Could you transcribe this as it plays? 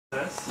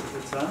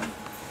Return.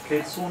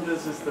 Kate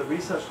Saunders is the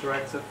research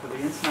director for the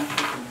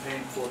International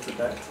Campaign for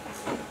Tibet.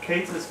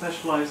 Kate has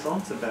specialised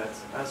on Tibet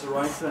as a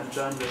writer and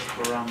journalist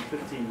for around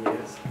 15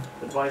 years,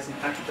 advising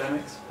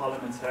academics,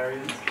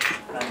 parliamentarians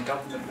and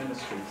government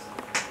ministries.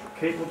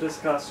 Kate will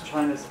discuss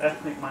China's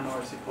ethnic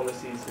minority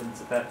policies in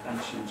Tibet and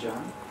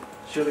Xinjiang.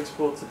 She'll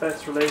explore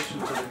Tibet's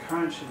relation to the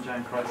current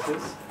Xinjiang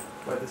crisis,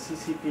 where the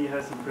CCP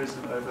has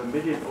imprisoned over 1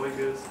 million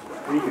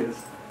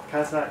Uyghurs,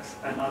 Kazakhs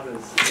and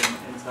others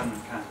in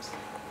internment camps.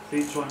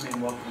 Please join me in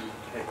welcoming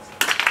Kate.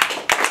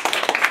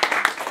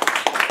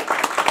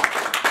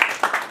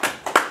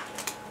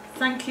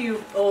 Thank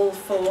you all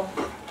for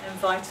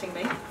inviting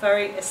me.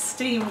 Very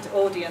esteemed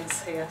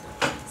audience here.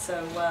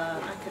 So,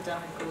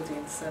 academic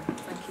audience, so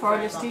thank you for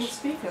very an esteemed much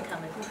speaker.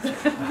 Coming.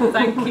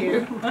 Thank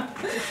you.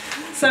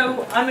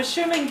 So, I'm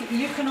assuming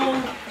you can all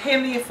hear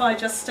me if I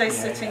just stay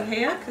sitting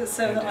here,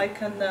 so that I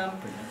can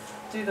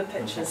do the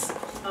pictures.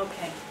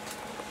 Okay.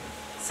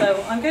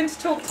 So, I'm going to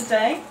talk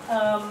today,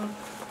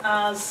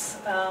 as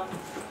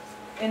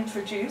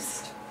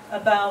introduced,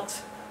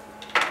 about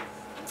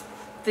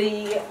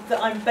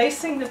I'm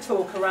basing the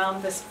talk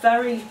around this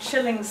very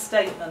chilling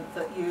statement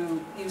that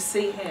you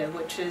see here,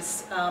 which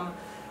is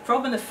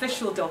from an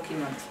official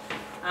document,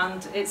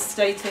 and it's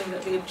stating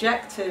that the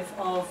objective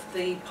of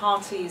the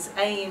party's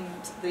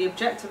the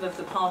objective of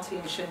the party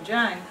in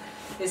Xinjiang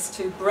is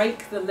to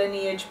break the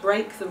lineage,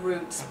 break the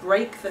roots,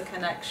 break the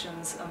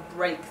connections and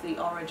break the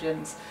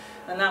origins.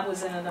 And that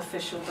was in an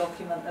official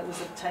document that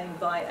was obtained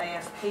by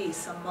AFP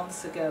some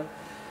months ago.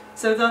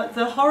 So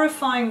the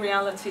horrifying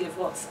reality of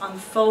what's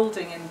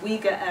unfolding in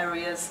Uyghur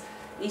areas,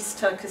 East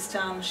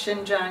Turkestan,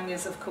 Xinjiang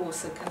is of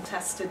course a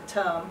contested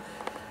term,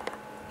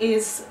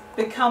 is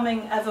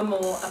becoming ever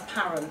more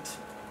apparent.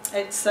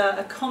 It's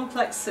a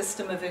complex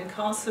system of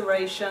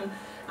incarceration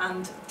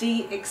and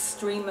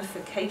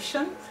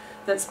de-extremification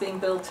that's being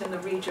built in the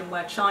region,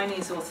 where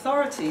Chinese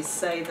authorities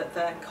say that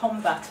they're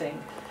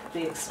combating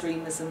the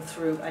extremism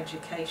through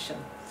education.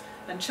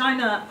 And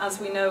China, as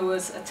we know,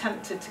 has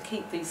attempted to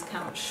keep these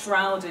camps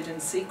shrouded in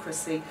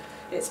secrecy.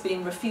 It's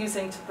been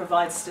refusing to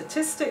provide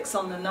statistics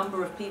on the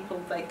number of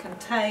people they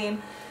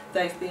contain.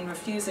 They've been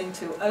refusing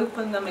to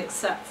open them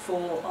except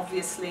for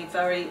obviously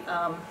very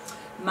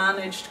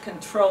managed,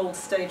 controlled,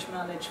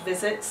 stage-managed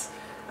visits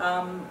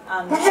and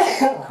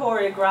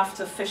choreographed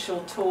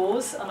official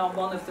tours. And on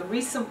one of the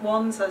recent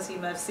ones, as you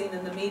may have seen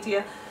in the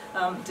media,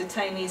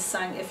 detainees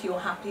sang "If you're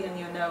happy and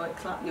you know it,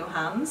 clap your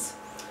hands."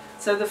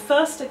 So the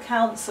first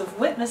accounts of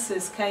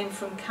witnesses came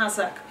from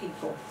Kazakh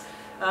people.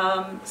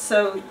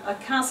 So a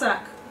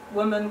Kazakh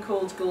woman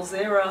called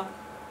Gulzira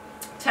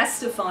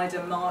testified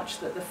in March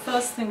that the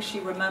first thing she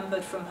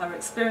remembered from her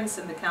experience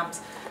in the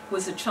camps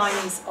was a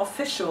Chinese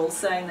official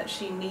saying that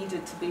she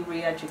needed to be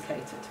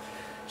re-educated.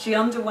 She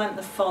underwent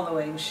the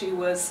following. She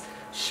was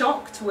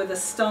shocked with a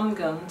stun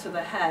gun to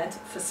the head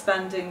for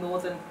spending more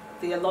than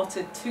the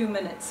allotted 2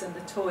 minutes in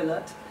the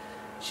toilet.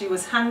 She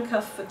was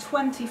handcuffed for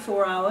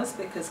 24 hours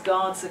because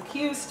guards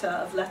accused her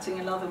of letting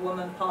another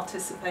woman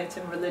participate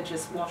in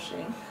religious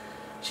washing.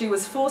 She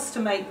was forced to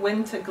make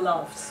winter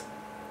gloves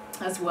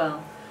as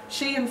well.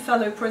 She and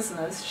fellow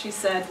prisoners, she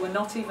said, were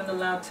not even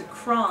allowed to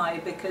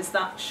cry because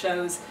that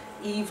shows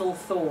evil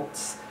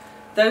thoughts.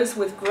 Those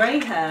with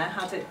grey hair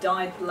had it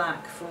dyed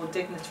black for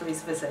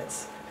dignitaries'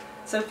 visits.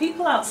 So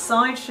people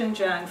outside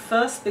Xinjiang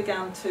first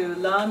began to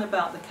learn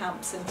about the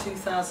camps in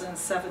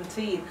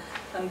 2017,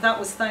 and that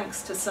was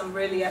thanks to some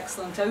really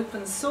excellent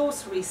open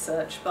source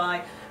research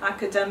by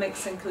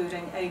academics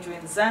including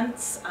Adrian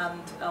Zentz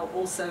and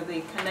also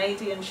the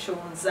Canadian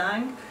Sean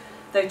Zhang.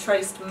 They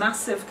traced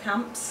massive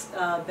camps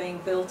being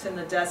built in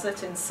the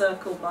desert,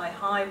 encircled by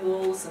high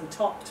walls and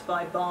topped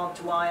by barbed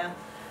wire.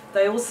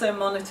 They also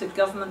monitored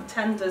government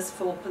tenders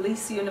for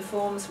police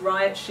uniforms,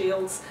 riot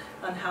shields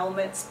and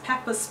helmets,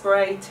 pepper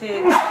spray,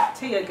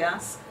 tear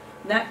gas,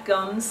 net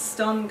guns,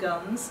 stun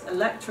guns,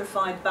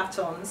 electrified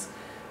batons,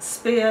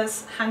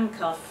 spears,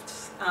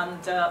 handcuffs,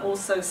 and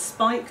also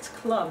spiked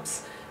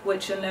clubs,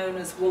 which are known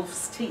as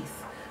wolf's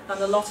teeth. And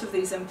a lot of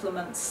these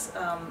implements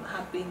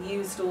have been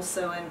used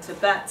also in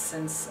Tibet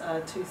since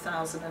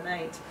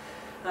 2008.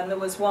 And there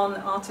was one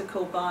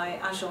article by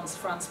Agence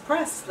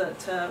France-Presse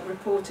that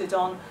reported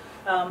on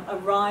a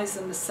rise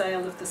in the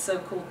sale of the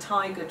so-called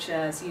tiger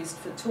chairs used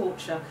for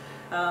torture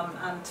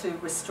and to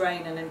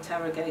restrain and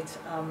interrogate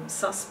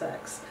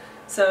suspects.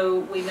 So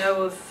we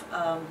know of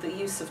the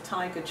use of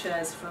tiger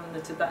chairs from the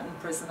Tibetan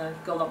prisoner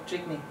Golok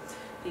Jigme.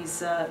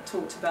 He's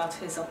talked about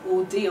his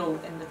ordeal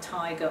in the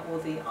tiger or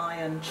the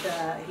iron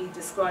chair. He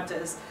described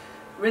it as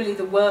really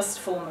the worst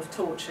form of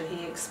torture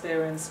he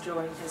experienced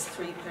during his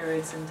 3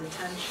 periods in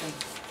detention.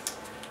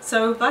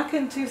 So back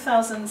in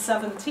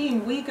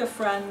 2017,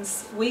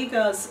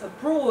 Uyghurs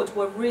abroad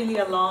were really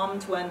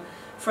alarmed when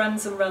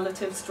friends and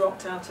relatives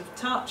dropped out of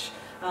touch,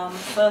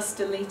 first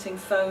deleting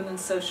phone and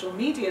social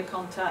media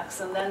contacts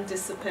and then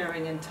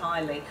disappearing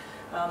entirely.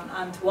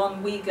 And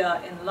one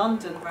Uyghur in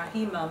London,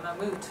 Rahima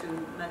Mahmood,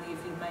 who many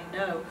of you may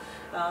know,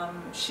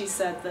 she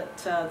said that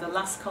the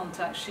last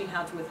contact she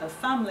had with her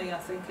family, I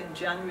think in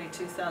January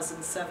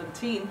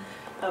 2017,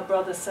 her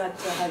brother said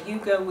to her, "You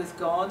go with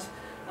God,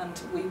 and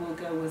we will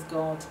go with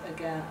God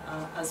again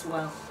as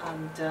well."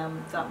 And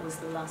that was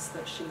the last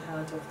that she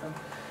heard of them.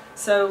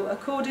 So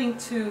according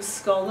to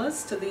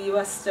scholars, to the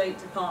US State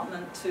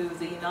Department, to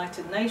the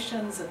United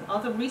Nations and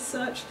other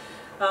research,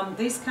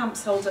 these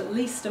camps hold at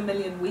least 1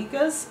 million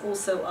Uyghurs,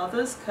 also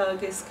others,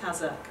 Kyrgyz,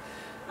 Kazakh,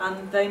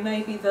 and they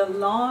may be the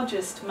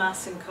largest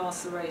mass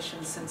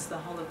incarceration since the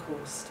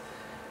Holocaust.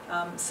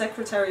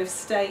 Secretary of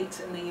State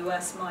in the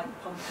US, Mike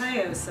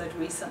Pompeo, said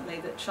recently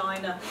that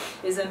China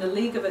is in a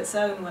league of its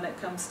own when it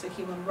comes to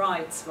human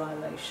rights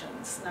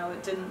violations. Now, he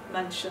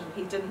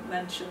didn't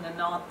mention the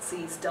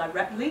Nazis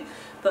directly,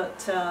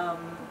 but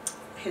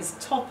his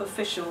top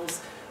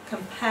officials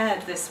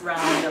compared this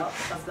roundup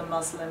of the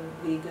Muslim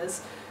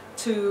Uyghurs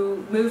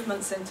to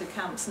movements into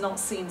camps not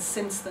seen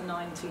since the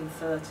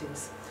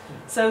 1930s.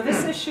 So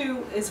this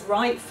issue is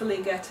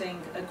rightfully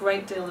getting a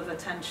great deal of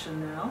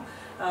attention now.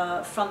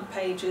 Front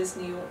pages,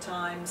 New York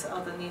Times,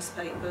 other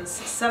newspapers,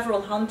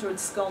 several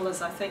hundred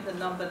scholars, I think the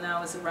number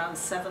now is around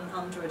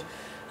 700,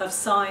 have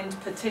signed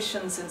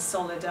petitions in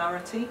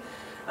solidarity.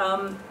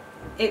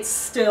 It's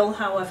still,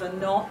 however,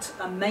 not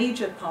a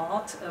major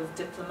part of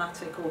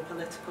diplomatic or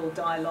political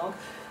dialogue,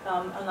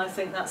 and I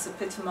think that's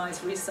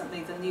epitomised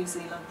recently the New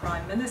Zealand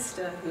Prime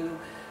Minister, who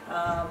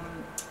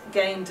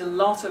gained a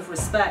lot of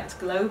respect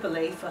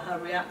globally for her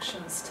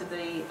reactions to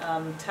the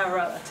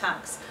terror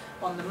attacks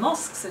on the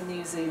mosques in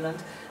New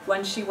Zealand.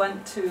 When she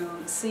went to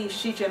see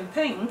Xi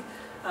Jinping,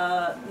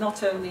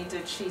 not only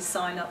did she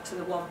sign up to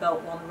the One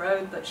Belt, One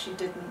Road, but she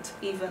didn't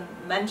even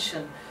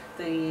mention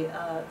the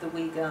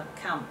Uyghur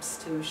camps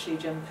to Xi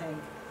Jinping.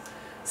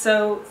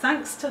 So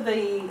thanks to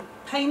the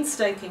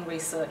painstaking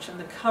research and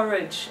the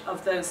courage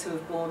of those who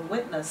have borne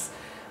witness,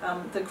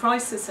 the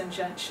crisis in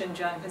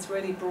Xinjiang has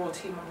really brought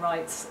human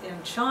rights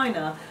in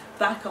China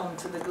back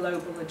onto the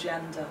global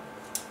agenda,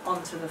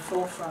 onto the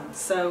forefront.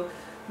 So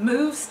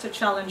moves to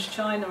challenge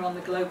China on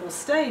the global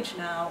stage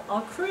now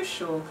are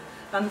crucial,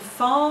 and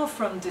far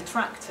from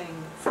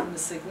detracting from the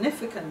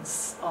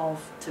significance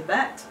of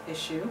Tibet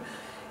issue,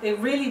 it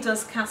really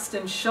does cast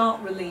in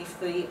sharp relief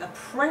the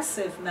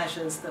oppressive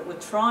measures that were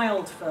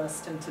trialled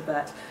first in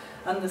Tibet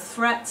and the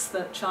threats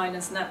that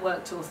China's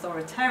networked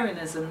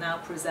authoritarianism now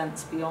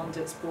presents beyond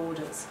its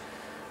borders.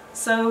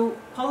 So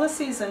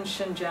policies in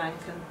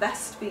Xinjiang can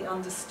best be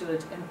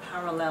understood in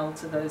parallel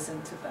to those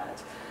in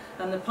Tibet.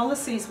 And the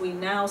policies we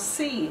now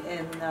see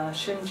in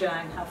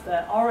Xinjiang have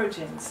their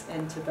origins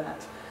in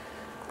Tibet.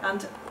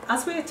 And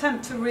as we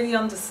attempt to really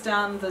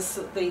understand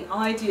the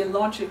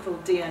ideological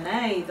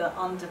DNA that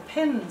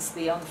underpins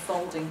the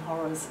unfolding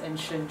horrors in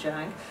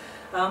Xinjiang,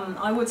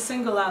 I would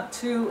single out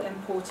two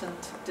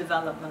important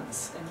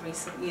developments in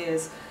recent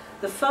years.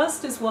 The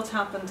first is what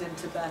happened in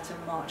Tibet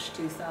in March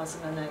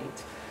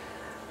 2008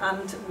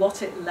 and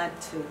what it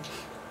led to.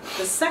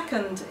 The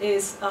second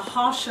is a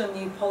harsher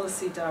new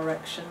policy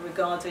direction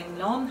regarding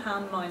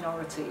non-Han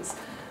minorities,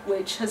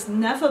 which has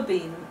never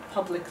been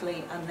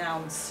publicly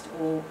announced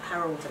or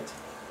heralded.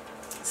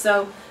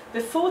 So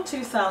before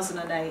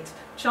 2008,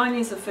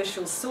 Chinese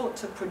officials sought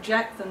to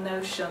project the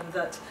notion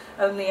that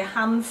only a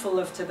handful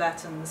of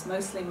Tibetans,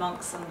 mostly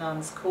monks and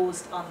nuns,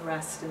 caused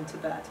unrest in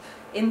Tibet,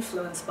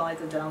 influenced by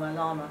the Dalai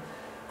Lama.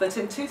 But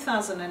in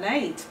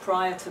 2008,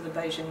 prior to the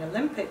Beijing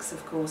Olympics,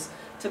 of course,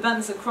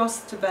 Tibetans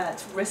across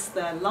Tibet risked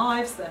their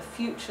lives, their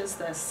futures,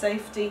 their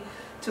safety,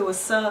 to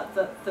assert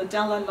that the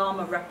Dalai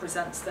Lama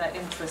represents their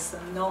interests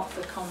and not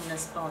the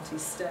Communist Party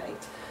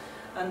state.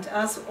 And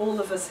as all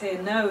of us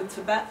here know,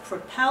 Tibet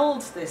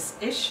propelled this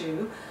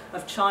issue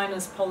of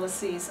China's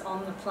policies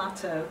on the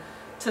plateau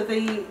to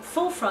the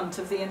forefront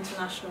of the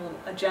international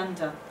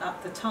agenda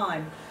at the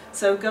time.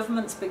 So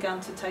governments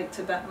began to take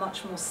Tibet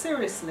much more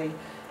seriously,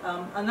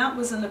 and that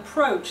was an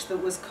approach that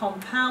was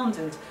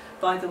compounded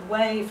by the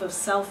wave of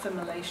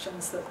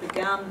self-immolations that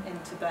began in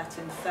Tibet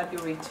in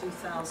February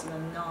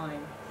 2009.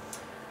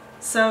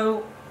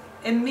 So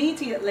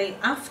immediately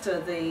after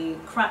the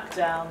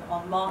crackdown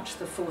on March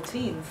the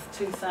 14th,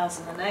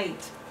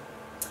 2008,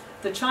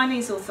 the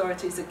Chinese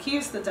authorities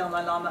accused the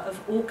Dalai Lama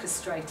of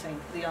orchestrating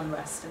the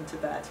unrest in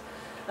Tibet.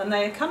 And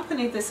they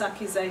accompanied this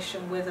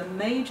accusation with a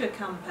major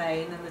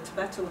campaign in the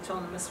Tibet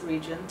Autonomous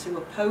Region to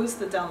oppose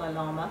the Dalai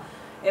Lama,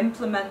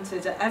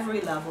 implemented at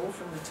every level,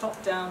 from the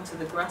top down to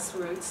the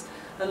grassroots,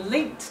 and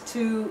linked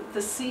to the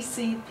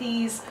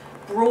CCP's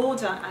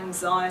broader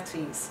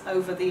anxieties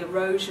over the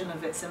erosion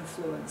of its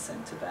influence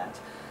in Tibet.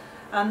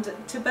 And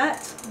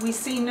Tibet, we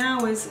see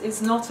now,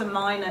 is not a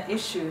minor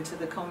issue to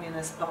the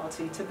Communist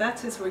Party.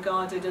 Tibet is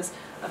regarded as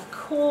a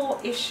core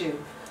issue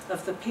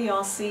of the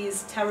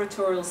PRC's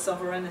territorial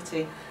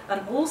sovereignty,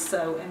 and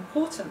also,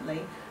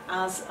 importantly,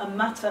 as a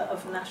matter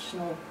of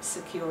national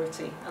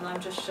security. And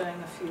I'm just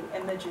showing a few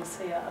images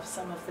here of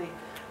some of the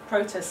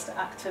protest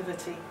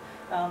activity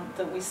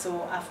that we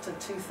saw after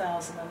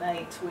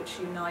 2008, which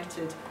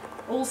united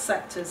all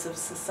sectors of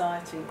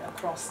society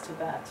across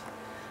Tibet.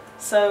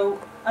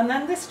 So, and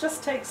then this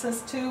just takes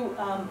us to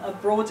a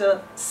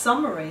broader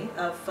summary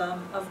of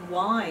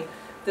why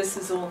this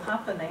is all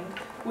happening,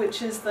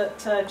 which is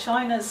that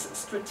China's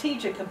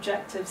strategic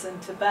objectives in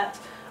Tibet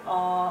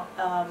are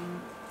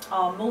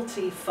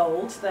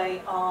multifold.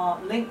 They are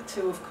linked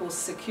to, of course,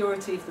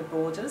 security of the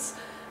borders,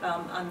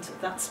 and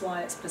that's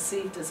why it's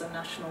perceived as a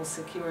national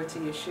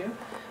security issue.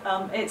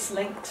 It's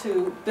linked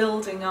to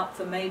building up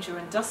the major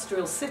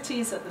industrial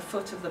cities at the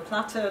foot of the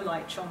plateau,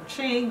 like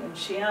Chongqing and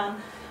Xi'an,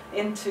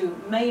 into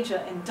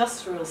major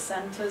industrial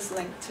centres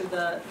linked to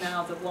the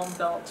One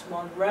Belt,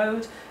 One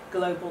Road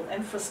global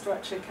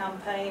infrastructure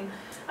campaign.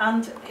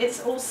 And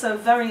it's also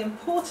very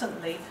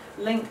importantly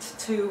linked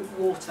to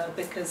water,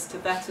 because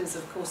Tibet is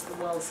of course the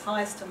world's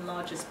highest and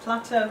largest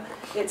plateau.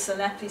 It's an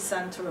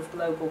epicentre of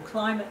global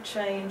climate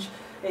change.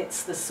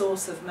 It's the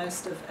source of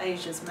most of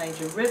Asia's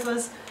major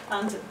rivers,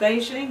 and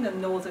Beijing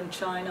and northern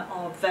China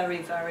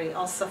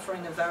are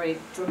suffering a very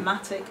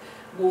dramatic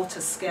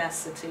water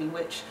scarcity,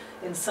 which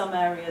in some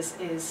areas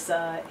is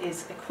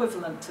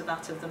equivalent to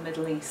that of the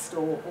Middle East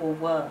or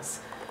worse.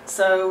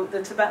 So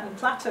the Tibetan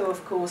plateau,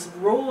 of course,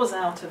 roars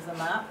out of the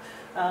map,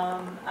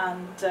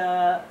 and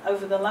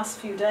over the last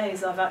few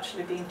days I've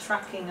actually been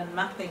tracking and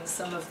mapping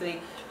some of the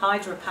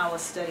hydropower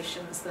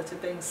stations that are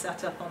being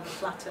set up on the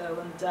plateau,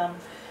 and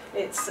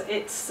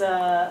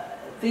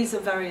these are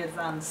very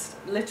advanced,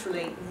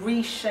 literally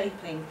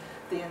reshaping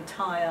the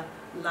entire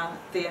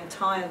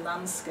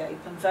landscape,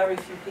 and very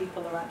few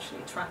people are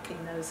actually tracking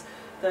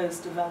those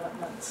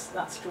developments.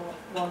 That's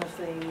one of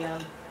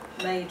the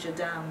major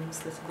dams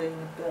that are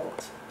being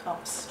built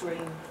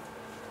upstream.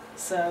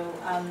 So,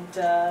 and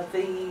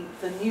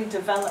the new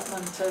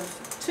development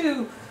of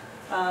two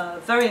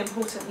very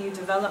important new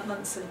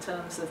developments in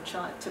terms of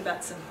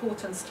Tibet's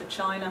importance to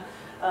China.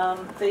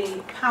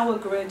 The power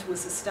grid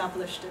was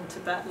established in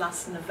Tibet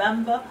last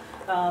November,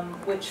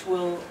 which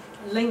will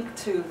link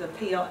to the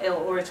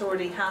or it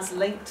already has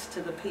linked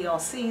to the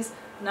PRC's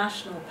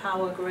national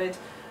power grid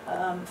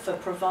for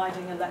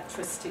providing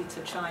electricity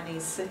to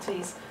Chinese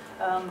cities,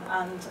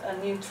 and a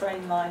new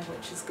train line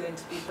which is going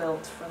to be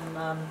built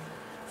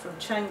from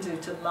Chengdu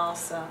to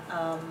Lhasa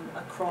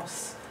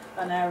across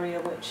an area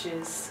which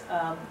is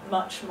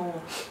much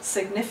more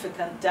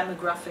significant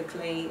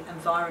demographically,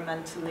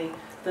 environmentally,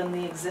 than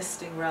the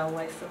existing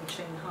railway from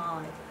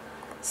Qinghai.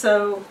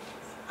 So,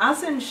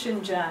 as in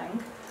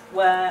Xinjiang,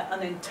 where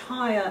an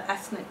entire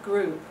ethnic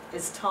group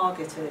is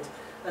targeted,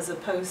 as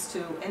opposed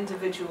to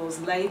individuals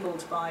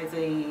labelled by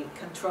the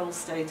control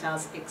state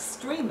as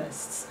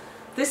extremists,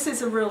 this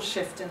is a real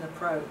shift in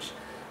approach.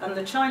 And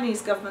the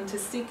Chinese government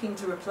is seeking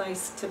to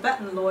replace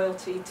Tibetan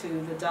loyalty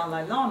to the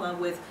Dalai Lama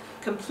with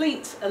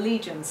complete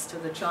allegiance to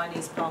the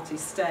Chinese party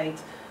state,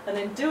 and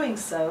in doing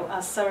so,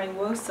 as Tsering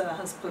Wosa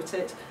has put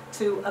it,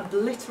 to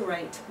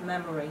obliterate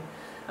memory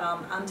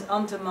and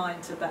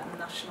undermine Tibetan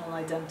national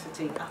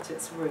identity at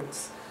its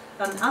roots.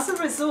 And as a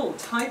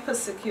result,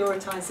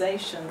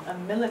 hyper-securitization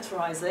and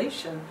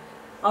militarization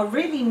are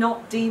really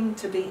not deemed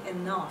to be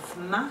enough.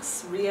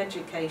 Mass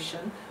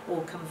re-education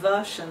or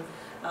conversion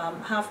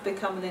have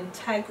become an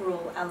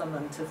integral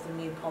element of the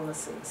new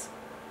policies.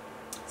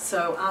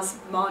 So as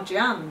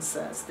Marjian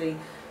says, the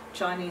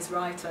Chinese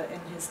writer,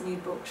 in his new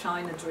book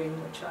China Dream,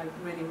 which I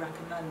really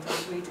recommend,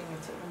 I'm reading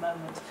it at the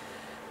moment,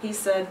 he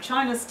said,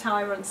 China's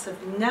tyrants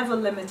have never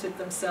limited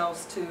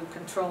themselves to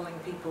controlling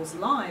people's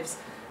lives.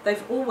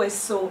 They've always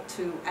sought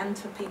to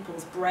enter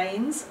people's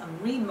brains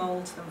and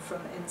remold them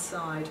from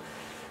inside.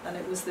 And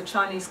it was the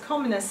Chinese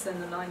communists in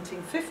the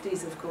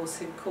 1950s, of course,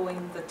 who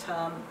coined the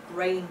term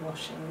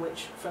brainwashing,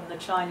 which from the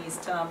Chinese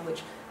term,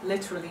 which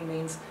literally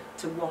means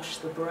to wash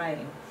the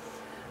brain.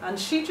 And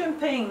Xi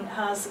Jinping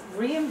has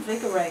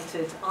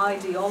reinvigorated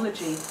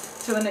ideology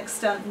to an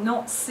extent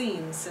not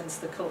seen since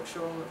the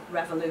Cultural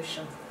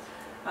Revolution.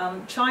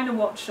 China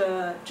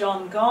watcher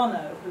John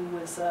Garneau, who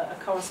was a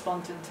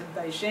correspondent in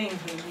Beijing,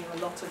 who knew a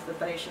lot of the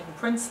Beijing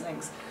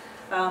princelings,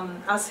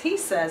 as he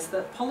says,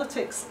 that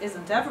politics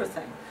isn't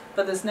everything,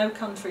 but there's no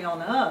country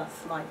on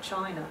earth like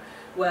China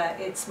where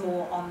it's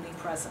more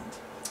omnipresent,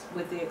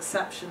 with the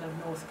exception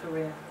of North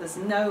Korea. There's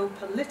no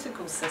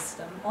political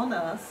system on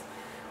earth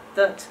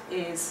that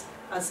is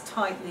as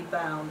tightly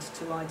bound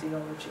to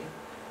ideology.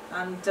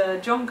 And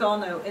John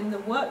Garneau, in the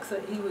work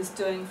that he was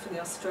doing for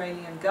the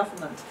Australian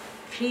government,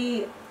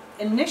 he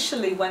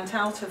initially went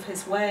out of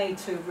his way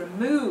to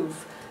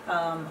remove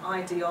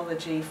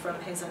ideology from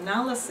his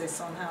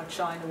analysis on how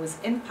China was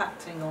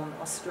impacting on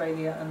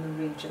Australia and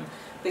the region,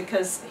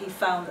 because he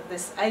found that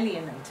this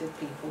alienated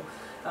people.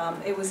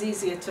 It was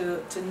easier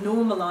to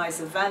normalise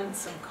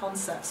events and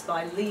concepts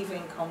by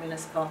leaving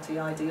Communist Party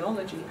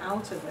ideology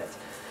out of it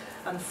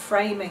and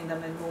framing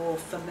them in more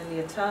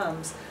familiar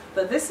terms.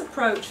 But this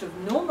approach of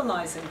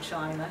normalising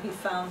China, he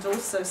found,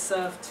 also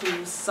served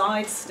to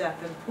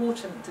sidestep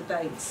important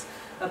debates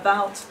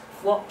about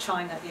what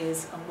China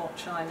is and what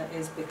China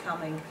is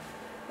becoming.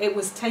 It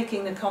was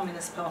taking the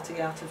Communist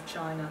Party out of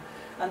China.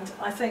 And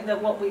I think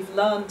that what we've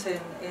learned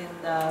in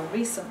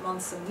recent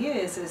months and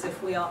years is,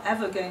 if we are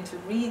ever going to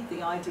read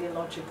the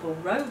ideological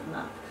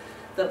roadmap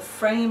that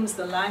frames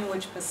the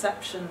language,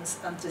 perceptions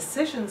and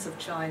decisions of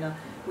China,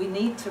 we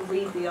need to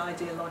read the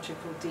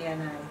ideological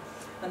DNA.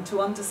 And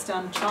to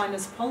understand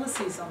China's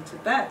policies on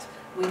Tibet,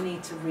 we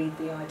need to read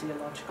the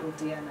ideological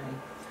DNA.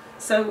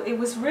 So it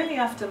was really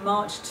after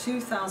March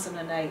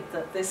 2008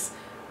 that this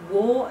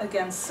war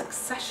against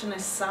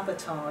successionist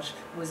sabotage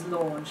was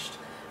launched.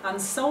 And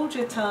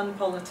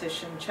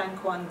soldier-turned-politician Chen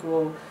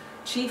Quanguo,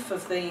 chief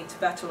of the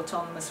Tibet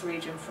Autonomous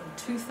Region from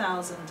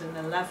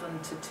 2011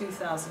 to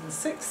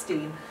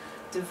 2016,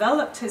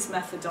 developed his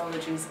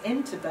methodologies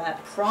in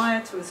Tibet prior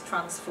to his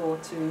transfer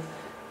to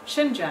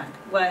Xinjiang,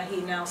 where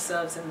he now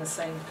serves in the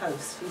same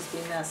post. He's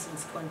been there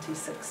since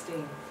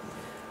 2016.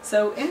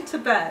 So in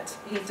Tibet,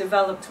 he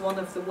developed one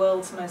of the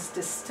world's most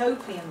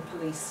dystopian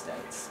police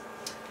states.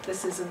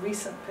 This is a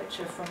recent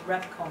picture from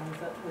Redcon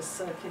that was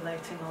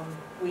circulating on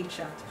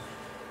WeChat.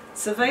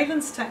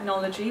 Surveillance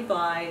technology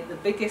by the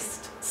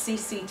biggest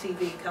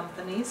CCTV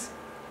companies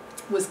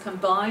was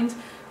combined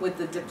with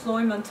the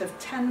deployment of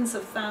tens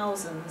of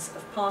thousands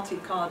of party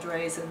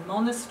cadres in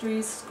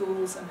monasteries,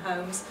 schools and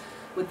homes,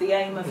 with the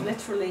aim of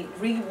literally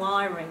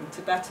rewiring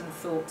Tibetan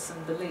thoughts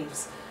and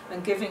beliefs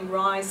and giving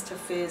rise to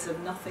fears of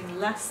nothing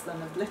less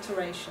than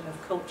obliteration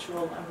of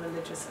cultural and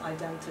religious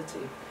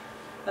identity.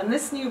 And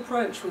this new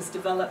approach was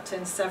developed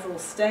in several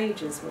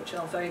stages, which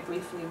I'll very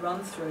briefly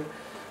run through.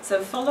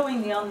 So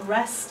following the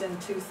unrest in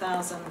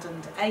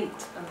 2008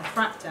 and the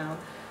crackdown,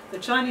 the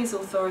Chinese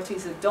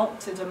authorities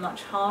adopted a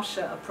much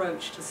harsher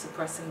approach to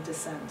suppressing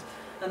dissent,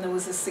 and there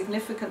was a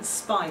significant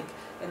spike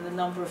in the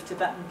number of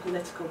Tibetan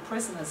political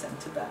prisoners in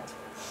Tibet.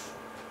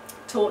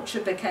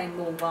 Torture became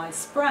more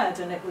widespread,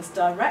 and it was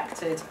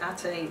directed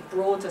at a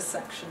broader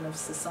section of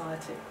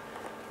society.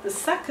 The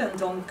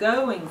second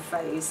ongoing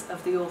phase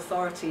of the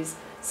authorities'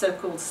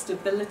 so-called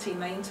stability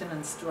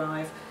maintenance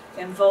drive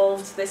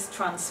involved this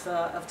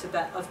transfer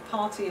of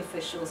party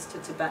officials to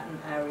Tibetan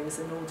areas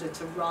in order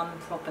to run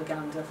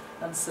propaganda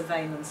and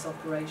surveillance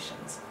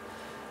operations.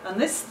 And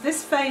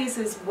this phase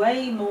is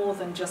way more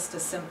than just a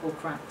simple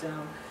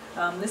crackdown.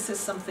 This is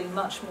something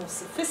much more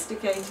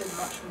sophisticated,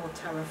 much more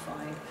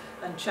terrifying,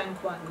 and Chen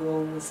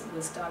Quanguo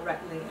was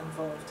directly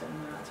involved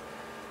in that.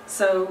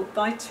 So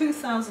by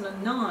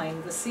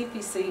 2009, the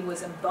CPC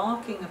was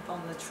embarking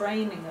upon the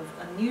training of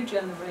a new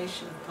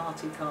generation of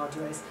party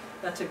cadres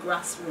at a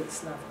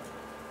grassroots level.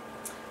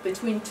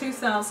 Between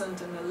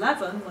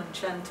 2011, when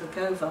Chen took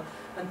over,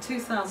 and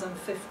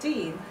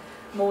 2015,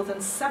 more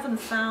than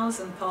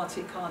 7,000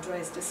 party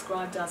cadres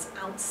described as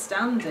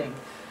outstanding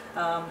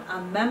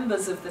and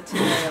members of the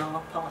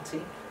TAR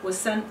party were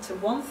sent to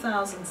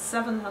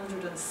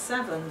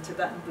 1,707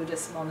 Tibetan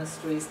Buddhist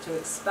monasteries to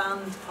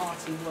expand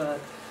party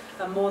work,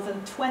 and more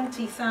than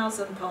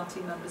 20,000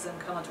 party members and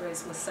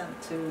cadres were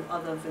sent to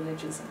other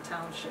villages and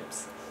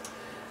townships.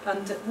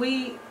 And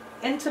we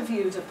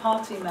interviewed a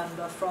party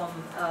member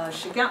from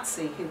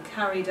Shigatse who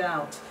carried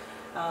out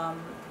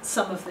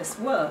some of this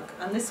work,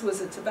 and this was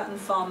a Tibetan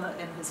farmer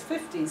in his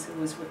 50s who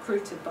was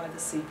recruited by the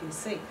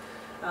CPC.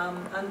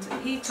 And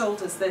he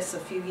told us this a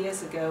few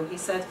years ago. He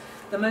said,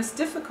 "The most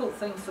difficult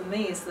thing for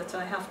me is that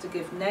I have to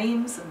give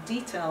names and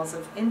details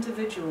of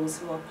individuals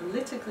who are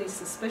politically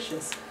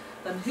suspicious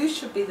and who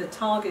should be the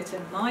target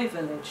in my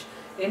village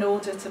in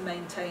order to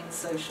maintain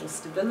social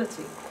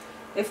stability.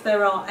 If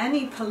there are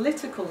any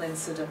political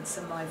incidents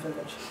in my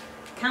village,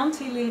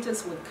 county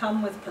leaders would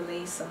come with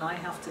police and I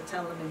have to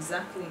tell them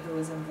exactly who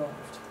is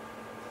involved."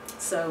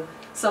 So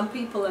some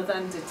people are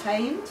then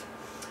detained,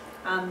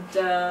 and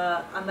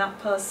that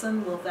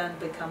person will then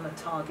become a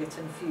target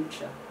in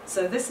future.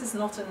 So this is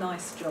not a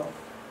nice job.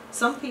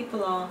 Some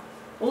people are.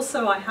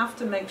 Also, I have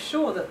to make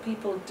sure that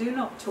people do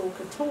not talk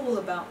at all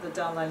about the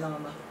Dalai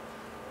Lama.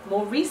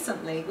 More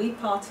recently, we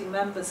party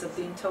members have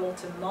been told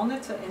to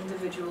monitor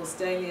individuals'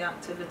 daily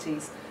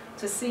activities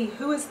to see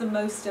who is the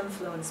most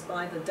influenced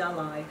by the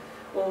Dalai,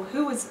 or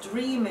who is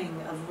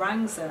dreaming of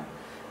Rangzhen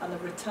and a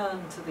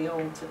return to the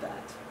old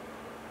Tibet.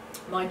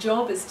 My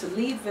job is to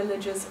lead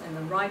villagers in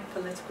the right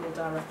political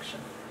direction.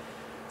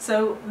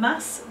 So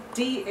mass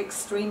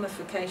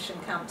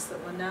de-extremification camps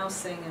that we're now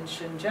seeing in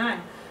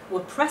Xinjiang were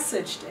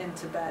presaged in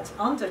Tibet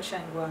under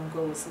Chen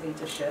Quanguo's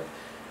leadership,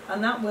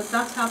 and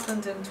that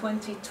happened in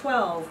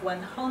 2012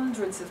 when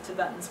hundreds of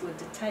Tibetans were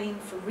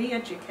detained for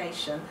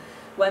re-education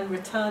when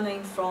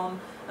returning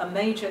from a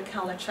major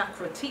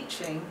Kalachakra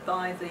teaching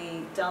by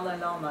the Dalai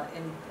Lama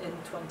in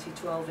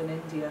 2012 in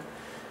India.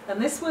 And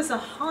this was a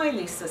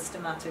highly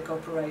systematic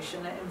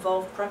operation. It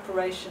involved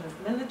preparation of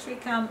military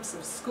camps,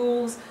 of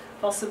schools,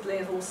 possibly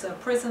of also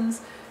prisons,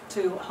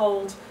 to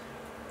hold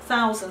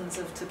thousands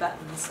of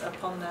Tibetans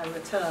upon their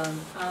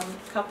return.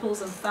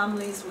 Couples and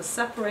families were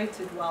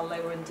separated while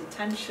they were in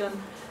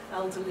detention.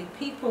 Elderly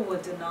people were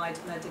denied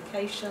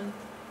medication.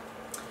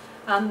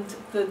 And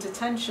the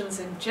detentions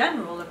in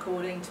general,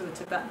 according to a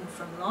Tibetan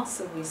from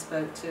Lhasa we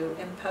spoke to,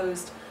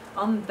 imposed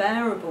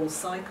unbearable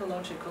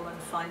psychological and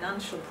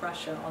financial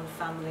pressure on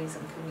families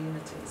and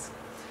communities.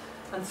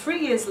 And 3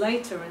 years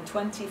later, in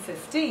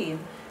 2015,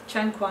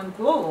 Chen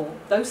Quanguo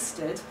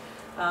boasted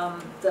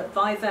that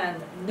by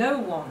then no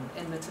one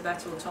in the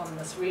Tibet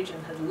Autonomous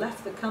Region had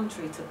left the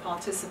country to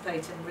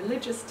participate in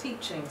religious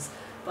teachings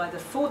by the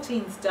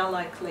 14th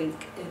Dalai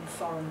clique in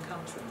foreign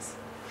countries.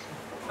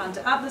 And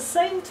at the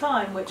same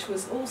time, which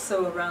was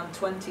also around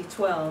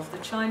 2012, the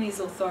Chinese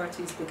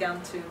authorities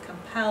began to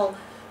compel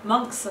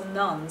monks and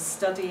nuns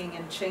studying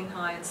in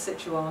Qinghai and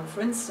Sichuan,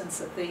 for instance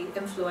at the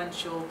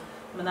influential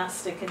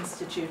monastic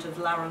institute of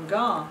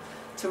Larangar,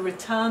 to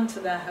return to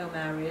their home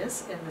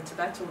areas in the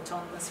Tibet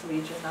Autonomous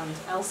Region and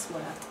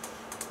elsewhere,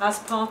 as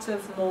part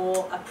of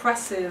more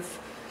oppressive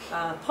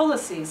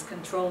policies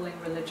controlling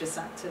religious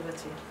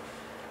activity.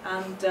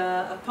 And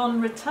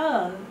upon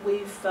return,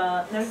 we've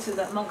noted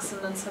that monks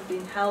and nuns have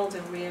been held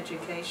in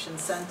re-education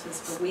centres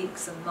for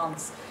weeks and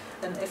months,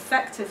 and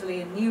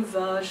effectively a new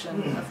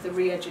version of the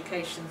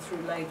re-education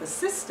through labour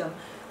system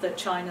that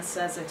China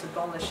says it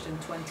abolished in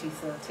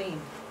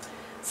 2013.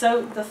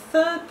 So the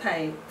third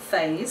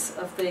phase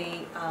of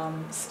the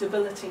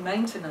stability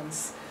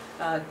maintenance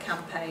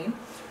campaign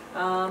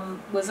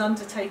was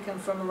undertaken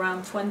from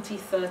around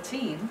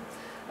 2013,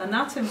 and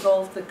that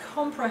involved the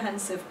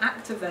comprehensive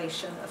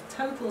activation of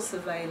total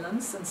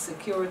surveillance and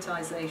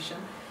securitization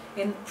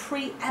in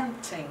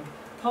preempting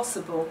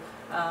possible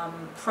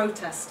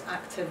protest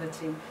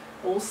activity,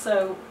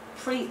 also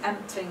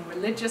preempting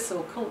religious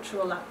or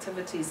cultural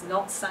activities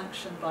not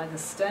sanctioned by the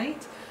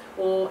state,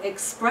 or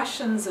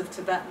expressions of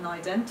Tibetan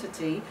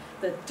identity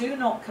that do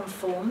not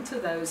conform to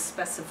those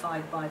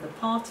specified by the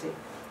party.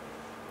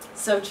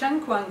 So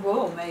Chen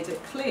Guangguo made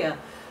it clear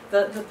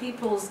that the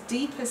people's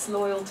deepest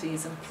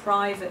loyalties and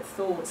private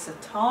thoughts are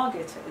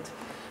targeted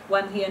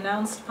when he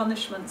announced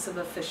punishments of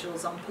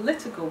officials on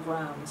political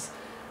grounds.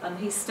 And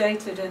he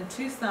stated in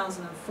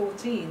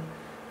 2014,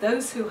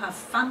 those who have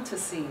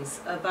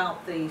fantasies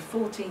about the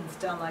 14th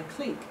Dalai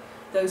clique,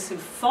 those who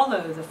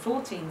follow the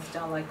 14th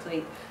Dalai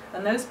clique,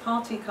 and those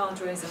party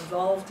cadres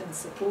involved in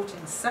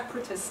supporting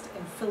separatist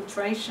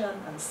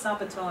infiltration and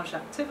sabotage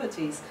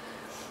activities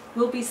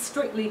will be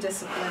strictly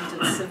disciplined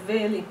and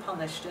severely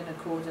punished in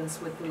accordance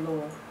with the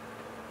law.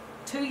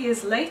 2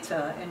 years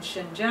later in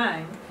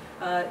Xinjiang,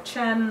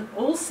 Chen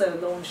also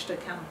launched a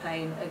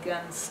campaign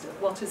against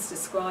what is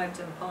described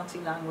in party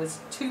language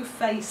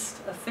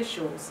two-faced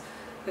officials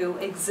who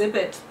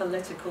exhibit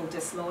political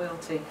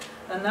disloyalty,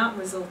 and that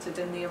resulted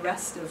in the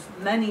arrest of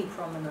many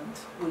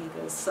prominent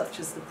Uyghurs, such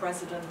as the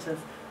president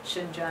of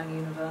Xinjiang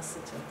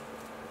University.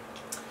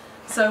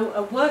 So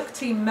a work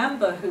team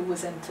member who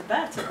was in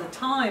Tibet at the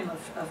time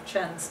of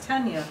Chen's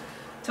tenure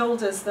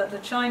told us that the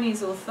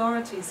Chinese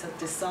authorities had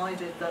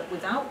decided that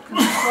without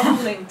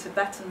controlling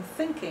Tibetan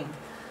thinking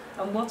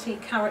and what he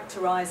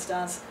characterized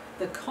as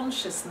the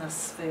consciousness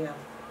sphere,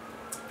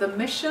 the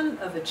mission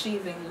of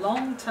achieving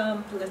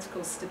long-term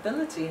political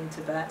stability in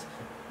Tibet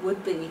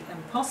would be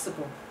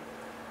impossible.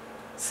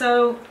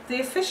 So the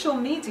official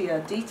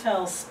media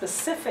details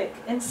specific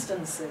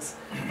instances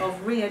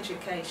of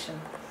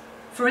re-education.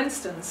 For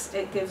instance,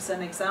 it gives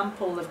an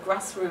example of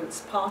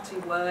grassroots party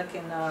work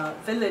in a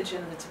village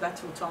in the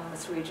Tibet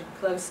Autonomous Region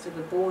close to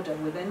the border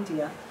with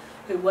India,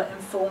 who were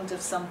informed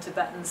of some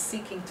Tibetans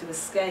seeking to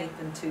escape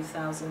in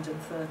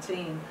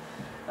 2013.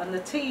 And the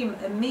team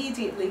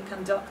immediately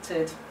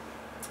conducted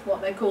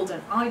what they called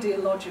an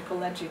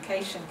ideological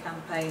education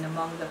campaign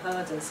among the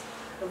herders,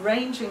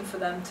 arranging for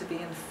them to be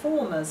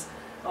informers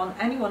on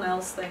anyone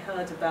else they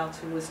heard about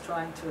who was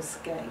trying to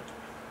escape.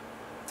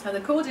 And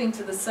according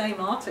to the same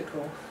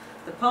article,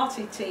 the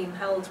party team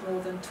held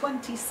more than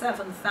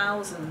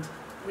 27,000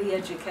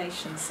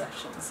 re-education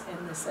sessions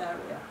in this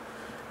area.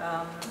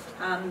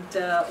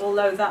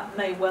 Although that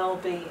may well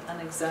be an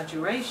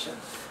exaggeration,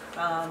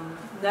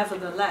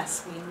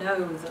 nevertheless we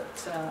know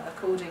that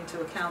according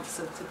to accounts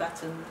of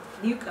Tibetan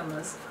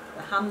newcomers,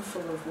 a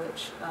handful of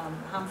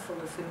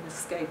whom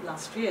escaped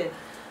last year,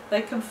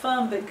 they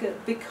confirmed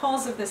that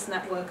because of this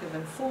network of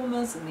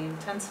informers and the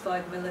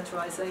intensified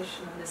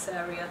militarization in this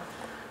area,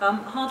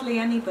 hardly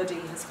anybody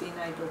has been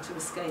able to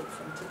escape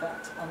from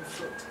Tibet on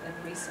foot in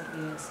recent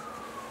years,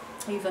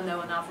 even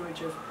though an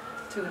average of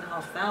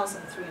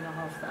 2,500,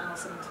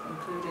 3,500,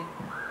 including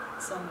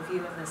some of you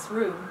in this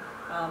room,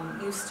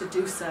 used to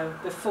do so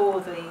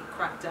before the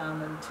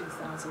crackdown in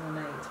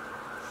 2008.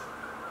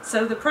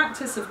 So the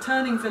practice of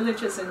turning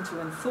villagers into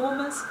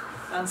informers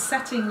and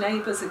setting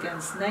neighbours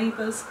against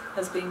neighbours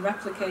has been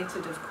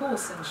replicated, of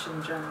course, in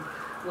Xinjiang,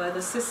 where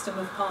the system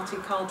of party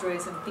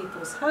cadres in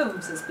people's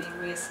homes has been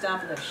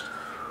re-established.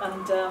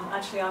 And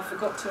actually I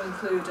forgot to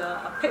include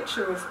a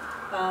picture of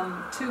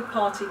two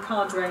party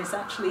cadres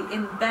actually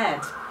in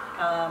bed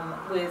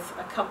with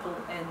a couple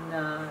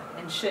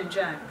in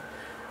Xinjiang,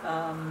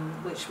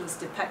 which was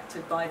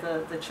depicted by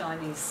the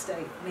Chinese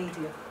state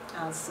media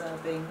as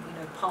being,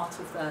 part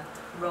of their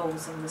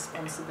roles and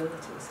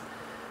responsibilities.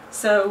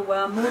 So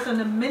more than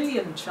 1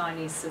 million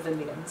Chinese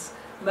civilians,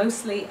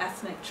 mostly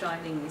ethnic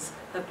Chinese,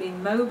 have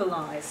been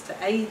mobilized to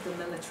aid the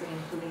military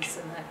and police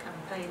in their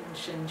campaign in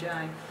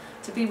Xinjiang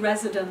to be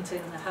resident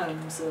in the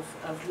homes of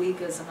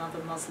Uyghurs and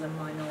other Muslim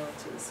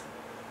minorities.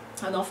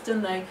 And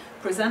often they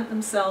present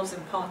themselves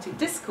in party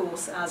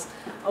discourse as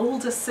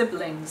older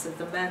siblings of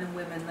the men and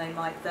women they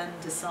might then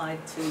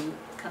decide to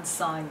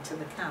consign to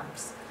the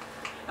camps.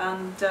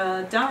 And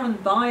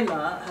Darren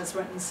Byler has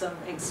written some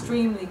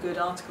extremely good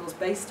articles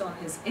based on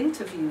his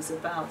interviews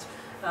about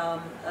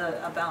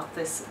about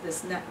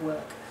this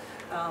network.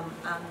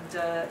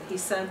 He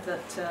said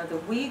that the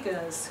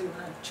Uyghurs who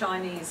had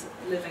Chinese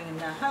living in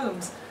their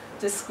homes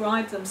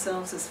described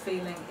themselves as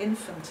feeling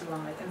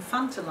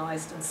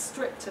infantilized and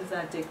stripped of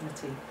their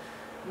dignity.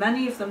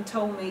 Many of them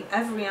told me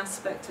every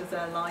aspect of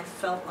their life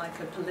felt like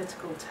a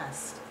political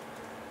test.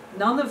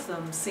 None of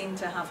them seemed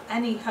to have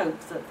any hope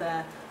that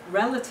their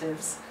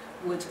relatives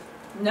would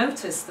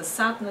notice the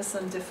sadness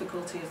and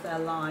difficulty of their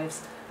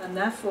lives and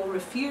therefore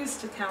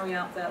refused to carry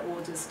out their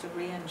orders to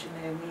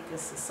re-engineer Uyghur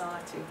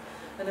society.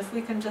 And if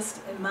we can just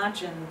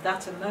imagine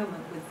that a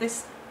moment with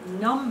this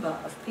number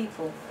of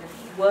people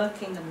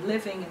working and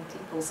living in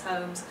people's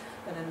homes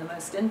and in the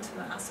most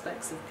intimate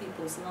aspects of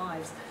people's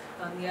lives,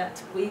 and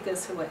yet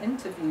Uyghurs who were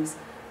interviewed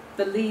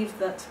believed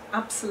that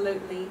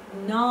absolutely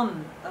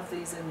none of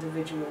these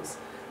individuals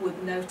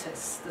would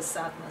notice the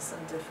sadness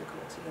and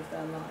difficulty of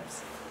their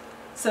lives.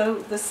 So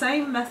the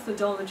same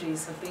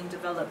methodologies have been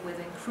developed with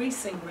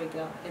increasing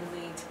rigour in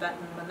the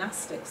Tibetan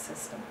monastic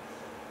system.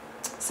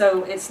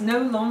 So it's no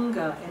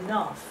longer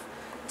enough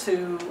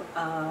to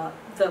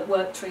that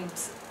work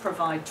streams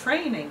provide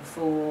training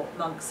for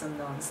monks and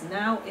nuns.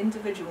 Now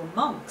individual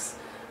monks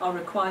are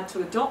required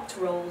to adopt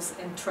roles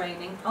in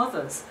training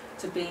others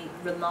to be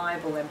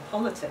reliable in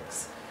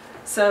politics.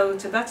 So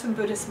Tibetan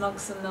Buddhist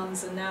monks and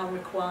nuns are now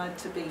required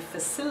to be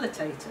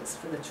facilitators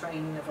for the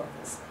training of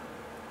others.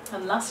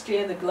 And last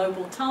year the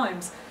Global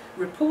Times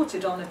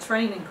reported on a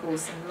training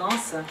course in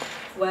Lhasa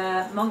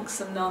where monks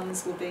and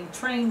nuns were being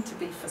trained to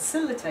be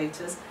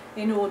facilitators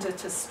in order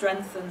to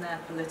strengthen their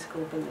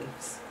political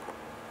beliefs.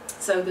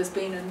 So there's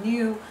been a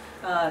new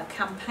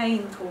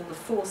campaign called the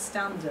 4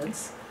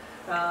 Standards,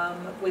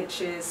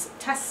 which is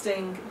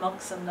testing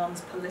monks and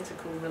nuns'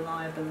 political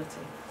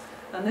reliability.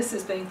 And this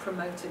is being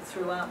promoted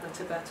throughout the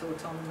Tibet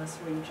Autonomous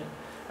Region.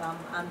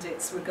 And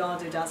it's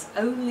regarded as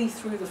only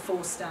through the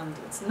 4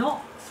 standards,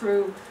 not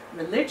through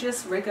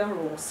religious rigour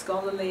or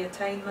scholarly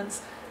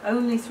attainments,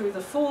 only through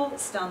the 4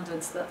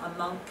 standards that a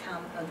monk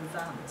can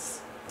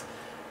advance.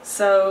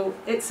 So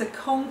it's a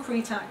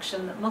concrete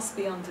action that must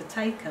be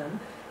undertaken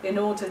in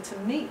order to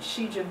meet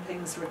Xi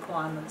Jinping's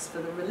requirements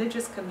for the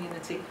religious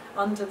community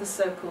under the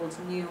so-called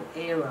new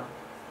era.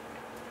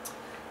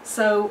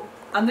 So,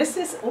 and this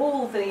is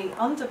all the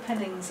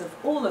underpinnings of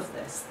all of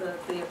this.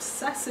 The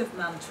obsessive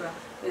mantra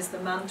is the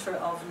mantra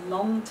of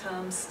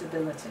long-term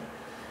stability.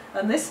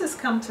 And this has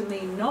come to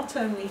mean not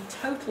only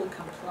total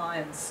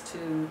compliance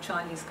to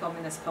Chinese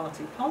Communist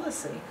Party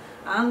policy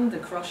and the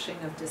crushing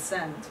of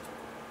dissent,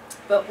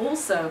 but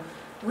also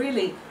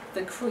really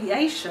the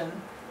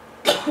creation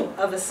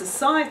of a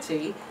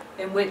society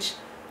in which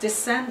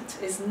dissent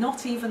is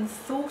not even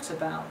thought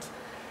about,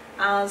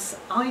 as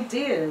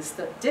ideas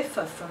that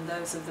differ from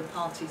those of the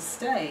party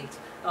state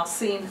are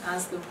seen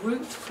as the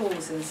root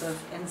causes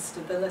of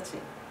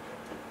instability.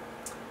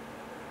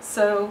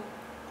 So,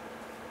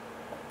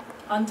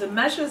 under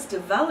measures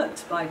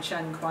developed by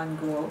Chen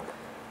Quanguo,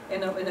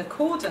 in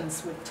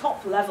accordance with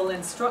top-level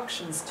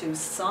instructions to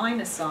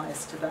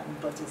Sinicize Tibetan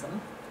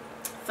Buddhism,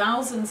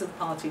 thousands of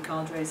party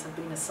cadres have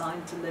been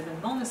assigned to live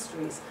in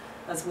monasteries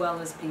as well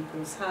as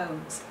people's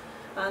homes.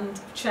 And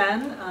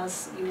Chen,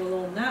 as you will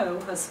all know,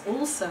 has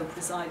also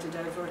presided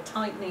over a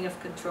tightening of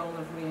control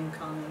of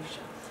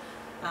reincarnation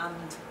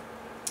and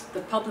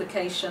the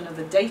publication of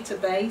a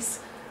database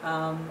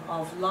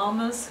of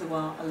lamas who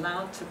are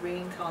allowed to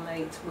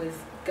reincarnate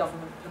with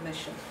government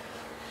permission.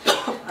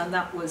 And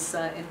that was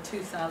in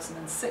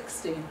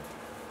 2016.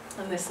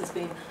 And this has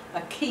been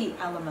a key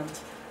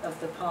element of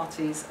the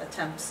party's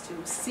attempts to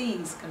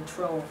seize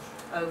control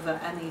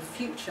over any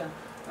future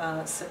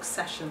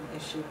succession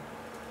issue.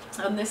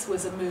 And this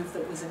was a move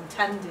that was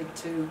intended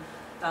to,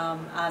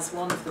 as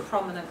one of the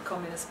prominent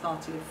Communist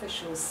Party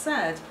officials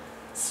said,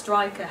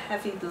 strike a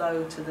heavy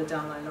blow to the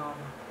Dalai Lama.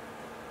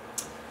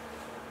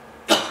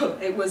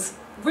 It was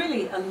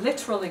really a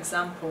literal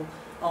example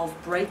of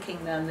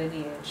breaking their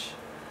lineage.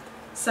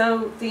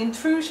 So the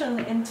intrusion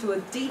into a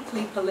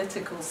deeply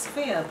political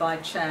sphere by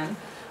Chen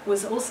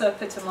was also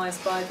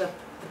epitomized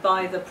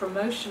by the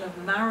promotion of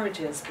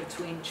marriages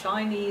between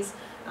Chinese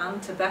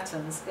and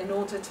Tibetans in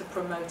order to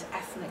promote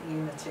ethnic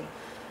unity,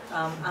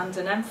 and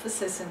an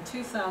emphasis in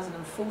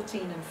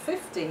 2014 and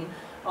 15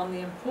 on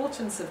the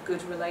importance of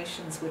good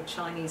relations with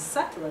Chinese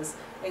settlers,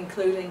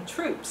 including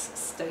troops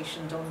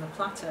stationed on the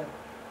plateau.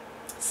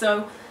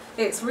 So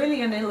it's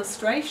really an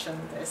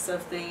illustration, this,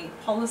 of the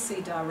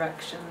policy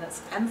direction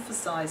that's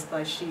emphasized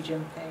by Xi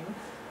Jinping,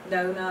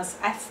 known as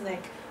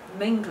ethnic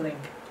mingling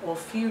or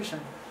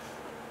fusion.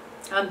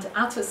 And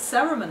at a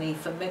ceremony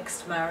for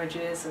mixed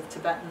marriages of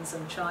Tibetans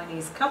and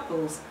Chinese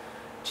couples,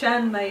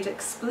 Chen made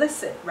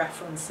explicit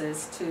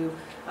references to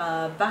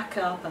back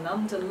up and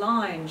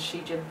underline Xi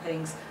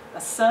Jinping's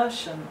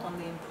assertion on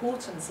the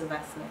importance of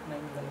ethnic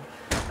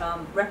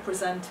mingling,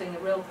 representing a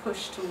real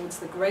push towards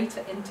the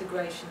greater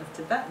integration of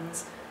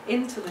Tibetans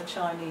into the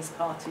Chinese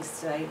party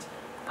state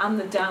and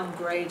the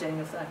downgrading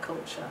of their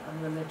culture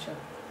and religion.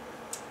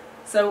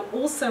 So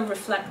also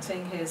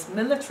reflecting his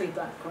military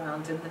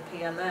background in the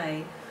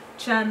PLA,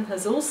 Chen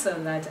has also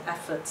led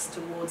efforts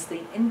towards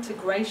the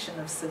integration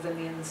of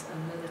civilians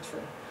and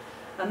military.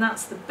 And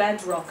that's the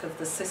bedrock of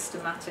the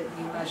systematic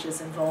new measures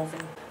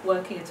involving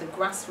working at a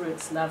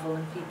grassroots level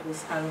in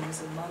people's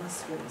homes and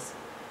monasteries.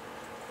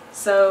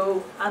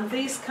 So, and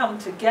these come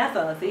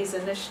together, these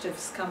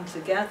initiatives come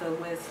together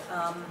with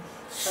an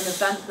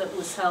event that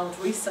was held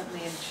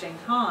recently in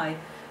Shanghai,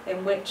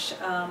 in which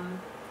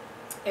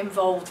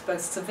involved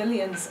both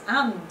civilians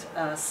and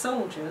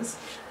soldiers,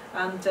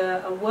 and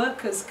a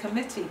workers'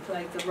 committee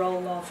played the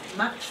role of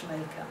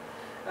matchmaker.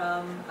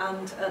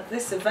 And at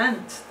this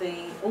event,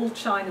 the All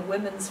China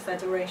Women's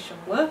Federation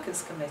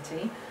Workers'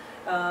 Committee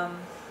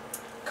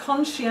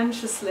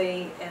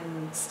conscientiously,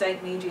 in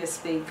state media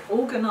speak,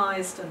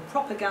 organised and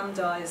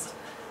propagandised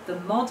the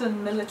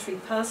modern military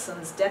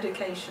person's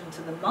dedication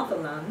to the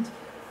motherland,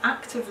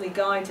 actively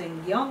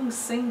guiding young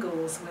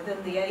singles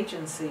within the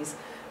agencies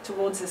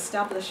towards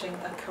establishing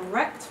a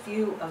correct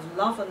view of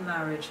love and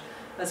marriage,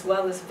 as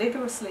well as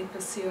vigorously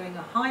pursuing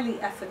a highly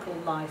ethical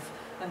life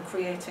and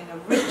creating a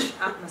rich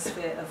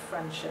atmosphere of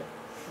friendship.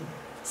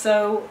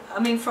 So, I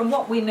mean, from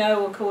what we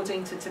know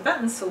according to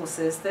Tibetan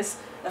sources, this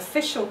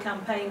official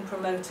campaign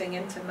promoting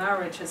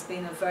intermarriage has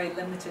been a very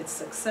limited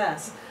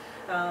success.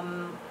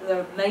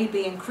 There may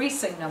be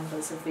increasing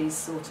numbers of these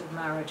sort of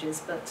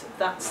marriages, but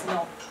that's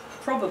not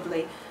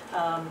probably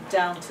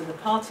down to the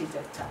party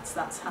diktats.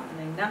 That's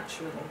happening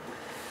naturally,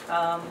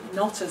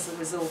 not as a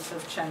result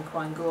of Chen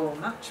Kuang-Go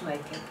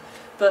matchmaking.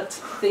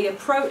 But the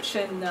approach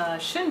in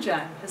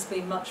Xinjiang has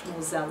been much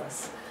more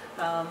zealous.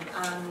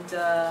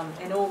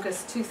 In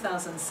August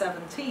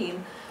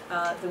 2017,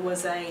 there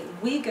was a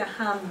Uyghur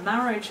Han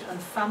marriage and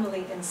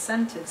family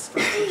incentive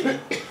strategy.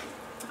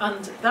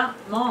 And that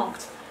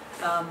marked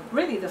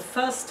really the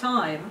first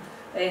time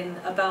in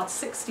about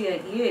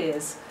 68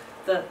 years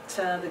that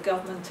the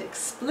government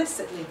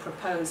explicitly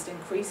proposed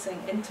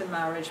increasing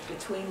intermarriage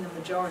between the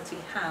majority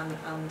Han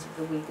and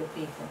the Uyghur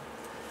people.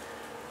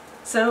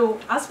 So,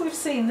 as we've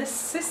seen, this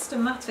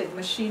systematic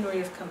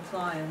machinery of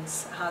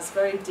compliance has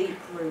very deep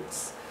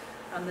roots,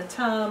 and the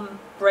term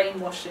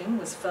brainwashing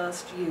was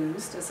first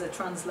used as a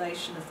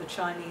translation of the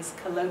Chinese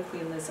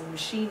colloquialism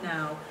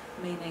 "xinao,"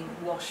 meaning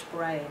wash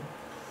brain.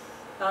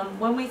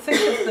 When we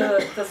think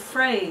of the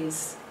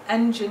phrase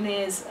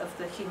engineers of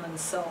the human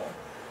soul,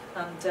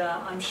 and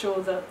I'm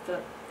sure that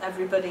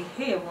everybody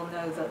here will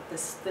know that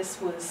this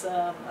was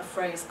a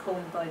phrase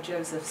coined by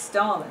Joseph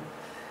Stalin,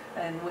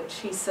 in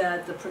which he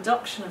said the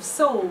production of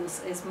souls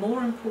is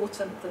more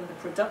important than the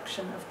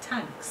production of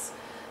tanks,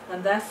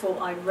 and therefore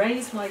I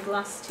raise my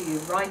glass to you,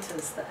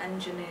 writers, the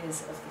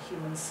engineers of the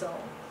human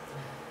soul.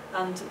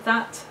 And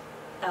that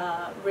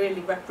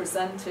really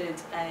represented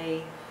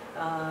a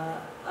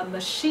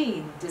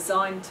machine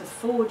designed to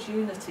forge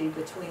unity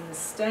between the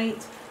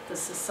state, the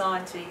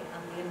society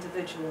and the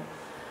individual.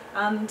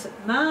 And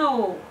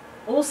Mao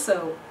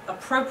also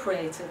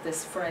appropriated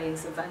this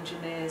phrase of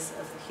engineers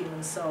of the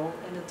human soul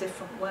in a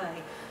different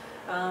way.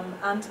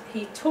 And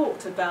he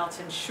talked about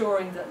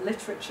ensuring that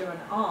literature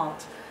and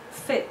art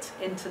fit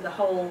into the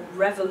whole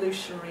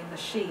revolutionary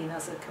machine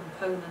as a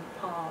component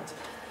part,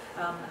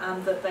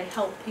 and that they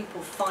help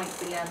people fight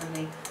the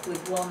enemy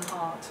with one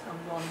heart and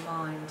one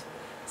mind.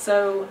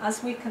 So,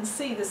 as we can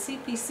see, the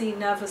CPC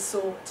never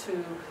sought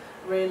to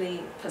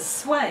really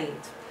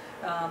persuade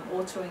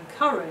or to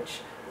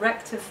encourage.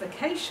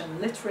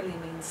 Rectification literally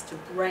means to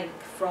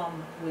break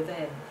from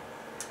within.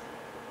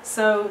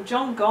 So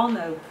John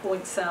Gono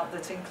points out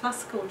that in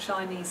classical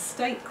Chinese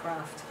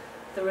statecraft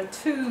there are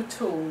two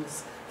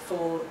tools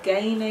for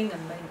gaining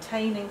and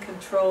maintaining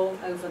control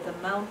over the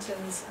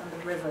mountains and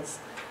the rivers.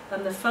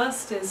 And the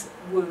first is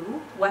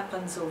wu,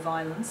 weapons or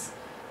violence,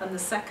 and the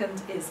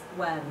second is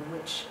wen,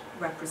 which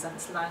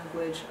represents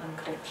language and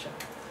culture.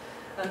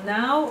 And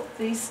now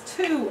these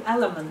two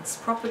elements,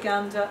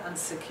 propaganda and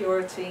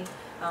security,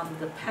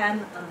 the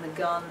pen and the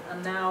gun, are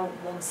now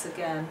once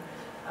again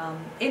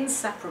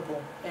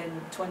inseparable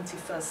in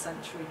 21st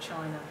century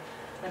China.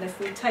 And if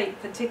we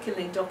take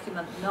particularly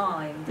document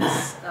 9,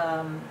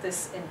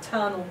 this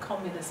internal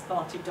Communist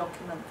Party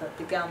document that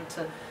began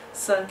to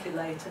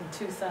circulate in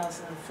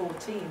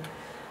 2014,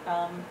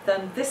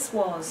 then this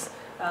was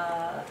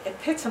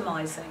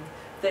epitomizing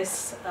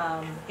this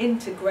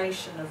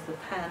integration of the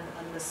pen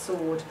and the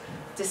sword.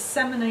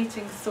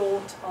 Disseminating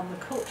thought on the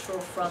cultural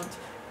front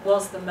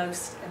was the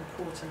most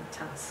important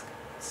task.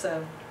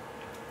 So,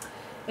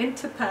 in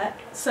Tibet,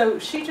 so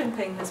Xi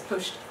Jinping has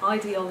pushed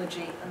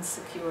ideology and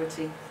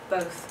security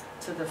both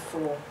to the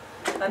fore.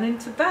 And in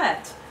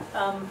Tibet,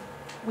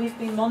 we've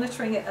been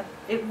monitoring it.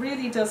 It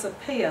really does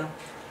appear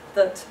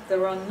that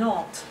there are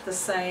not the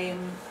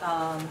same,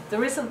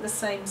 there isn't the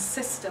same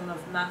system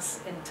of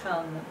mass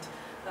internment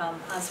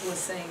as we're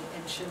seeing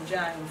in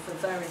Xinjiang for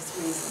various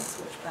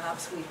reasons, which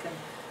perhaps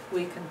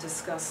we can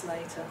discuss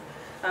later.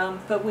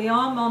 But we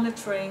are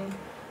monitoring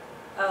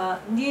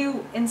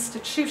new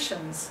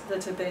institutions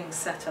that are being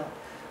set up.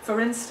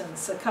 For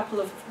instance, a couple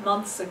of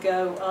months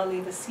ago,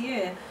 early this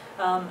year,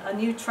 a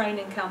new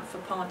training camp for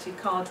party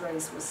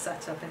cadres was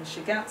set up in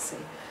Shigatse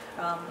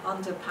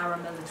under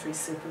paramilitary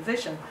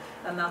supervision,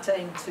 and that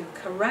aimed to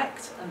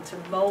correct and to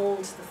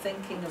mould the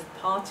thinking of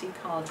party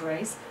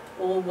cadres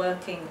all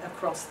working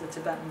across the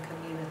Tibetan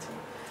community.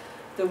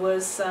 There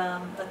was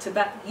a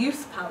Tibet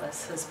Youth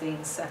Palace has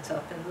been set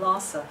up in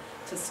Lhasa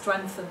to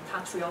strengthen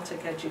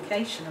patriotic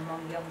education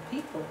among young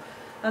people,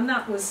 and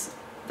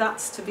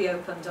that's to be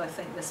opened, I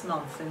think, this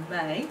month in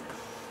May.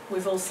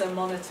 We've also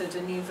monitored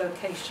a new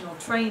vocational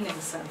training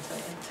centre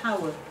in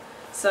Tawau,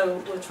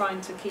 so we're trying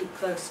to keep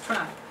close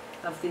track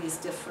of these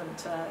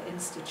different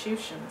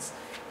institutions,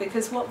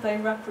 because what they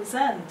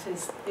represent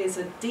is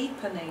a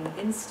deepening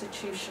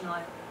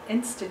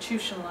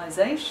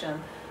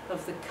institutionalisation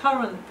of the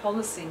current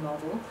policy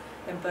model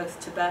in both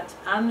Tibet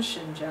and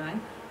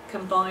Xinjiang,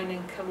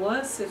 combining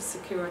coercive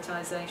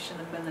securitization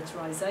and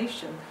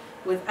militarization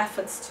with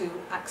efforts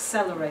to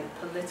accelerate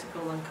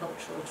political and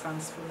cultural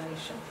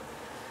transformation.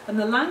 And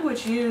the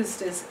language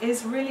used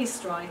is really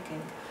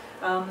striking.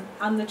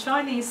 And the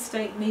Chinese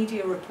state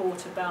media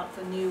report about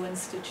the new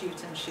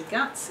institute in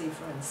Shigatse,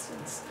 for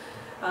instance,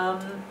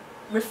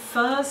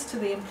 refers to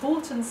the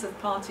importance of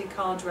party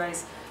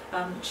cadres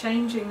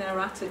changing their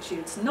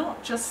attitudes,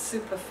 not just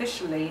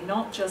superficially,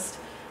 not just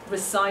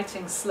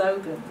reciting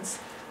slogans,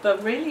 but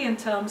really in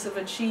terms of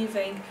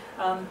achieving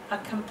a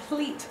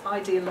complete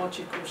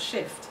ideological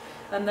shift.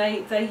 And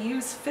they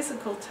use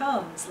physical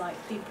terms like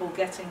people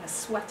getting a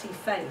sweaty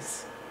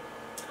face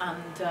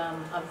and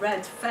a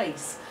red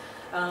face,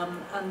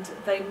 and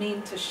they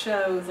mean to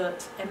show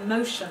that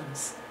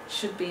emotions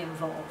should be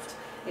involved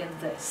in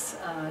this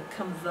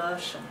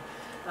conversion.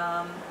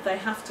 They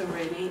have to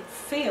really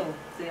feel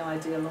the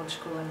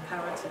ideological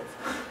imperative.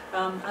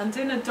 And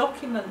in a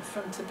document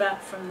from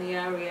Tibet, from the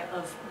area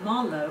of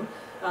Malo,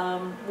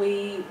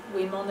 we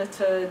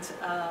monitored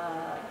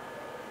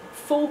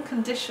 4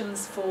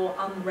 conditions for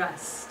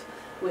unrest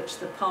which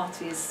the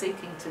party is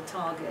seeking to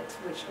target,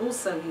 which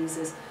also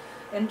uses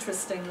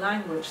interesting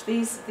language.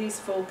 These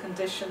 4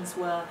 conditions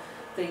were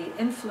the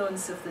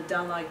influence of the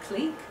Dalai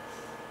clique,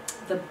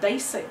 the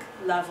basic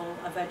level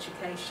of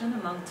education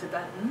among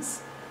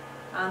Tibetans,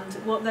 and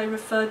what they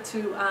referred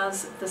to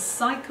as the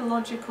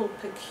psychological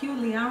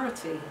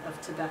peculiarity of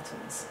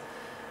Tibetans.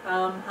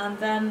 And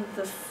then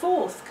the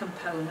 4th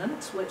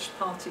component, which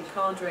party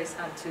cadres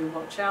had to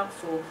watch out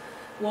for,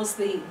 was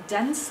the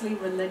densely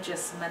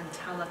religious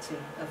mentality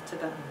of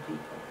Tibetan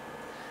people.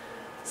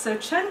 So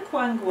Chen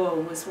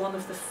Quanguo was one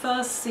of the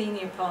first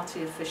senior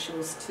party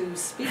officials to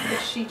speak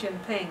of Xi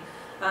Jinping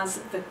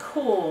as the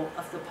core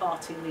of the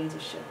party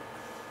leadership.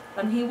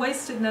 And he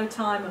wasted no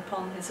time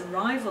upon his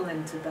arrival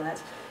in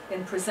Tibet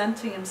in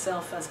presenting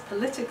himself as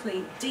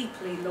politically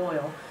deeply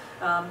loyal,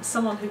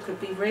 someone who could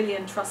be really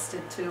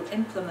entrusted to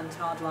implement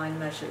hardline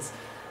measures.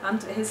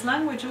 And his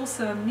language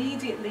also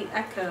immediately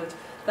echoed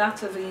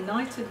that of a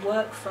United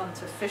Work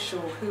Front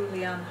official, Hu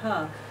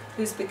Lianhe,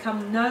 who's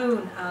become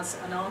known as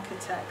an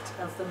architect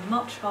of the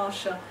much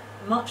harsher,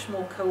 much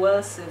more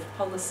coercive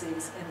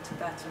policies in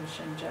Tibet and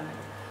Xinjiang.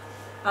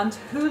 And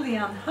Hu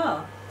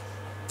Lianhe,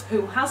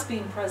 who has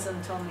been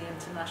present on the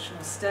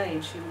international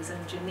stage, who was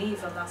in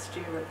Geneva last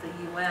year at the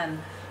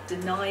UN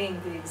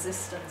denying the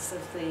existence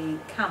of the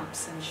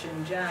camps in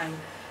Xinjiang,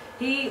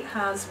 he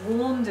has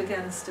warned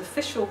against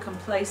official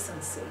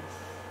complacency.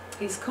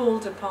 He's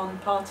called upon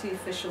party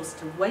officials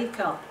to wake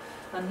up,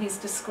 and he's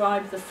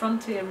described the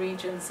frontier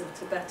regions of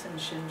Tibet and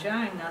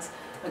Xinjiang as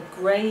a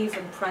grave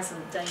and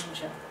present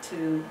danger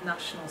to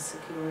national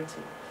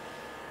security.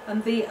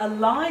 And the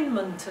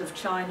alignment of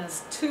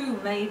China's 2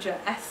 major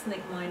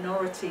ethnic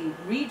minority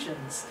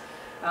regions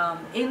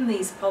in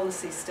these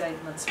policy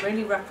statements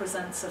really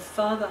represents a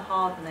further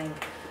hardening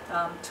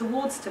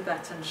towards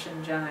Tibet and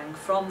Xinjiang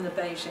from the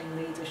Beijing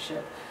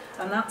leadership.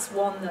 And that's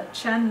one that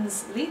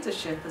Chen's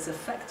leadership has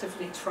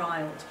effectively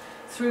trialled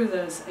through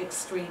those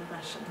extreme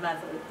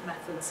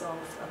methods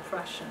of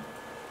oppression.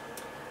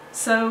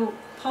 So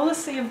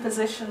policy and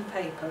position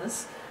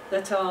papers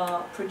that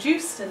are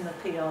produced in the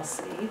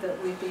PRC, that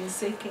we've been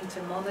seeking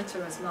to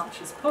monitor as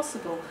much as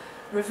possible,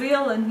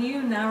 reveal a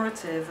new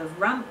narrative of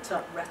ramped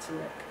up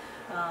rhetoric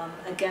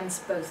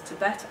against both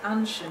Tibet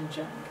and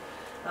Xinjiang.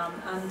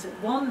 And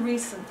one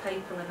recent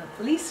paper in a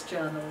police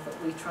journal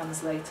that we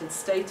translated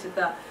stated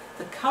that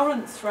the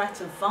current threat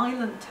of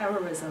violent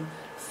terrorism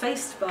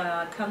faced by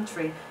our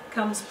country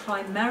comes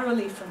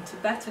primarily from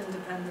Tibet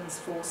independence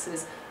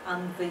forces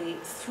and the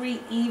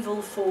 3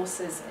 evil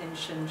forces in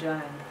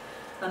Xinjiang.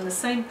 And the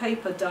same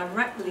paper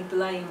directly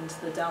blamed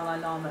the Dalai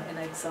Lama in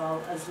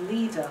exile as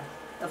leader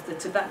of the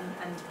Tibetan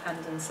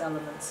independence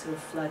elements who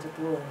have fled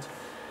abroad.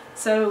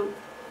 So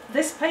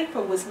this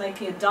paper was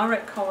making a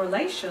direct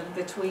correlation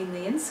between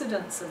the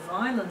incidents of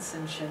violence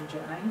in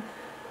Xinjiang,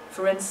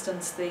 for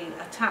instance the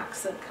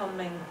attacks at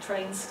Kunming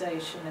train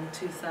station in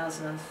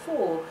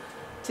 2004,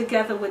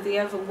 together with the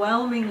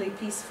overwhelmingly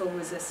peaceful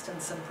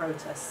resistance and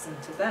protests in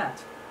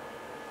Tibet.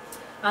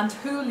 And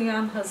Hu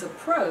Lianhe's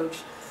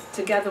approach,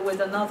 together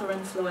with another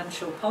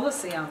influential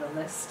policy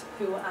analyst,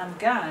 Hu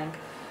Angang,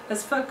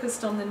 has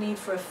focused on the need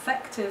for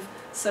effective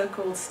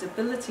so-called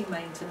stability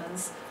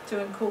maintenance to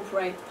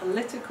incorporate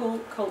political,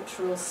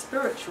 cultural,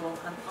 spiritual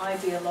and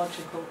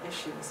ideological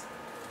issues.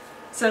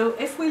 So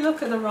if we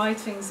look at the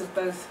writings of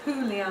both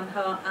Hu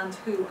Lianhe and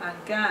Hu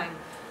Angang,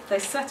 they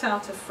set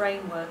out a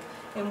framework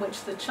in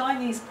which the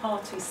Chinese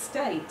party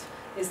state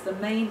is the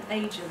main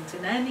agent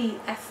in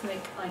any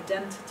ethnic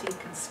identity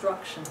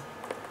construction.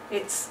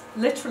 It's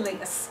literally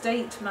a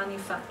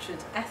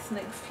state-manufactured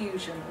ethnic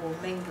fusion or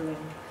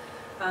mingling.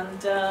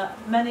 And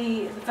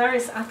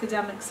various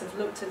academics have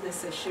looked at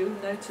this issue,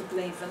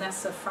 notably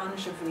Vanessa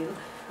Frangeville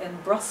in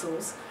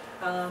Brussels,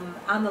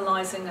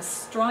 analysing a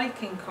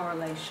striking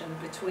correlation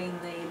between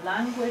the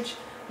language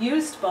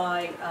used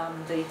by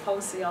the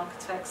policy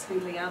architects Hu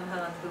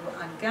Lianhe and Hu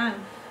Angang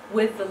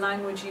with the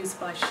language used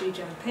by Xi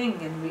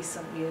Jinping in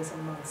recent years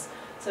and months.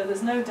 So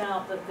there's no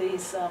doubt that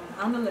these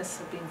analysts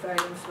have been very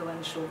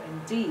influential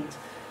indeed.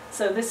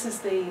 So this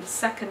is the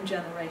second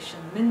generation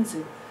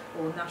Minzu,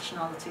 or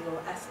nationality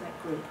or ethnic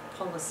group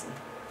policy.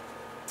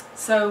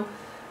 So,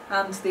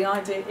 and the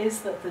idea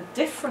is that the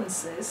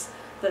differences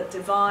that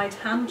divide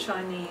Han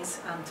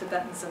Chinese and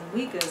Tibetans and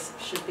Uyghurs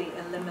should be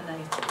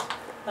eliminated.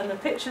 And the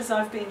pictures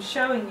I've been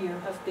showing you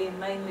have been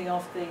mainly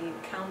of the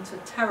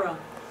counter-terror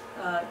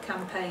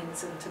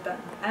campaigns in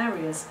Tibetan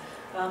areas.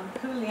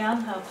 Hu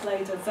Lianhe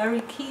played a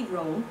very key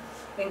role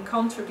in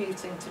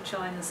contributing to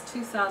China's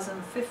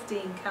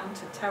 2015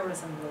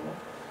 counter-terrorism law,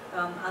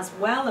 as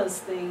well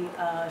as the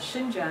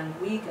Xinjiang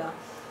Uyghur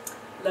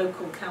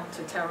local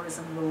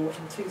counter-terrorism law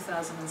in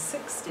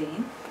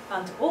 2016,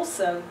 and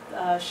also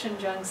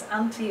Xinjiang's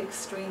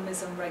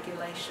anti-extremism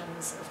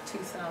regulations of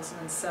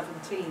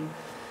 2017.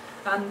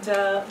 And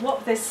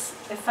what this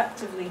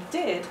effectively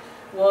did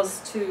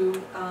was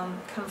to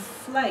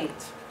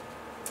conflate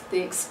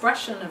the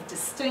expression of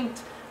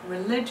distinct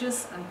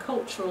religious and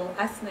cultural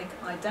ethnic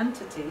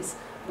identities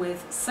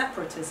with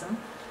separatism,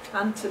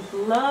 and to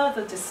blur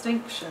the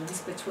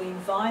distinctions between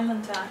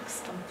violent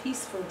acts and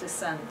peaceful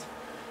dissent.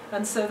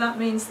 And so that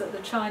means that the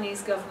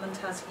Chinese government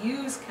has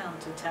used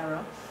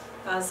counter-terror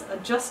as a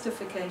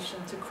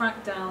justification to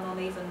crack down on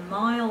even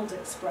mild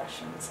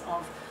expressions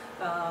of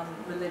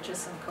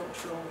religious and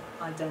cultural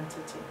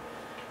identity.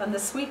 And the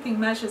sweeping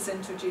measures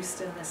introduced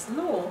in this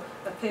law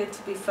appeared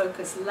to be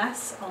focused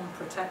less on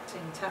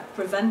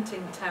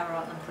preventing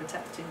terror and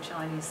protecting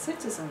Chinese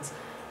citizens,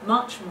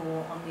 much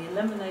more on the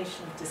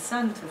elimination of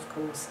dissent, of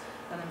course,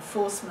 and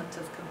enforcement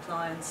of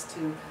compliance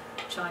to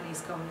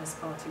Chinese Communist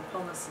Party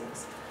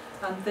policies.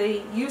 And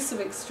the use of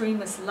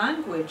extremist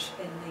language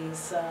in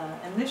these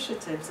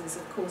initiatives is,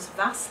 of course,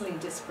 vastly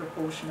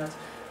disproportionate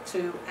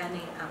to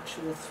any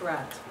actual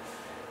threat.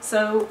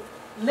 So,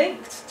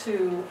 linked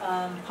to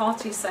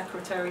Party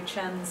Secretary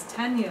Chen's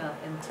tenure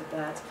in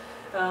Tibet,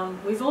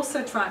 we've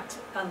also tracked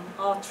and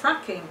are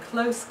tracking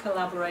close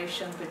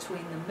collaboration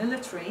between the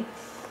military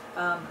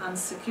and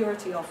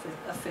security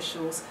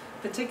officials,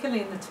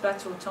 particularly in the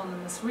Tibet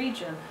Autonomous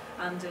Region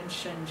and in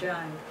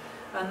Xinjiang.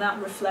 And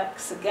that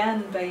reflects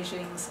again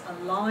Beijing's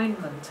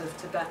alignment of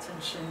Tibet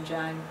and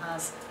Xinjiang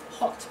as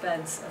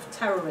hotbeds of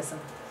terrorism.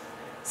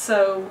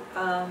 So,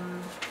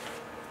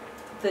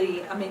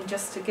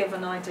 just to give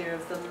an idea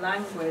of the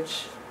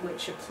language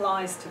which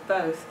applies to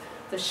both,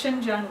 the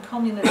Xinjiang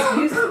Communist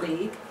Youth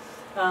League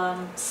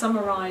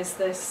summarised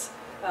this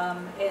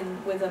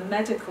with a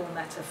medical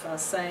metaphor,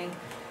 saying,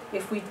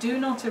 if we do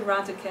not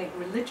eradicate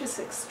religious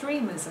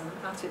extremism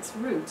at its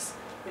roots,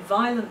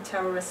 violent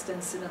terrorist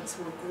incidents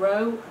will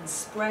grow and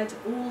spread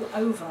all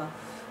over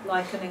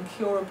like an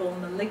incurable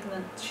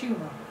malignant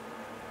tumour.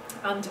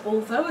 And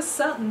although a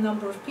certain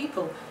number of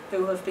people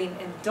who have been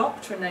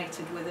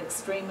indoctrinated with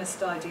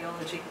extremist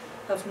ideology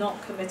have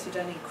not committed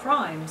any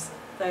crimes,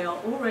 they are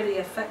already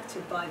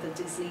affected by the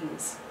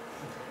disease.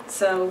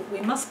 So we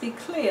must be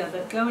clear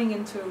that going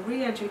into a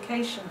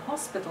re-education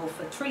hospital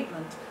for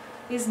treatment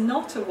is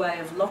not a way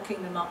of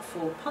locking them up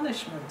for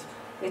punishment.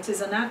 It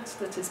is an act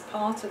that is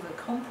part of a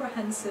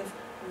comprehensive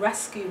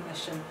rescue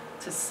mission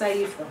to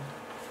save them.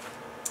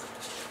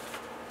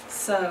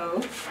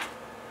 So,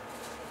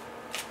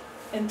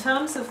 in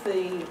terms of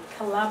the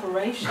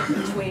collaboration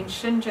between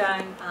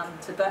Xinjiang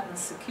and Tibetan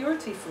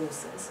security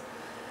forces,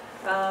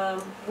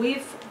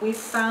 we've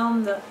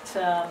found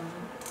that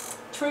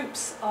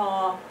troops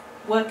are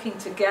working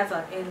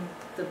together in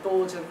the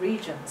border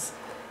regions,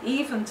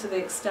 even to the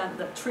extent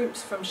that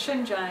troops from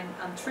Xinjiang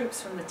and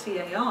troops from the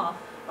TAR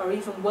are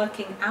even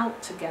working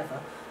out together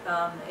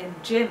in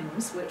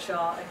gyms which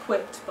are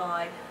equipped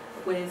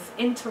with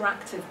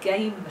interactive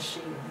game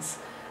machines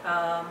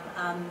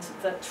and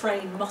that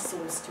train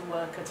muscles to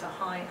work at a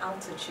high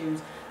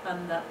altitude,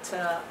 and that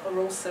are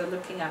also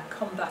looking at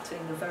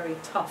combating the very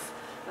tough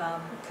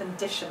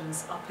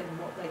conditions up in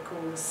what they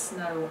call the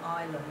Snow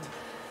Island.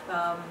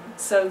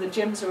 So the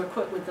gyms are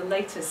equipped with the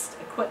latest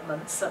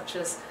equipment, such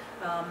as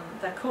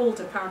they're called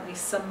apparently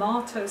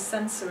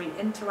somatosensory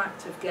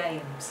interactive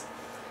games,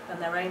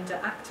 and they're aimed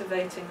at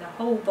activating the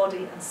whole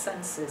body and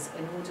senses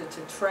in order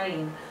to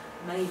train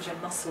major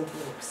muscle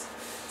groups.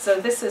 So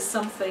this is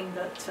something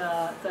that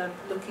they're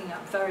looking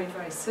at very,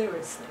 very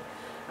seriously.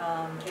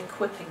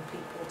 equipping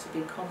people to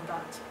be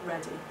combat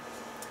ready.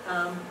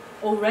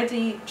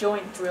 Already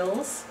joint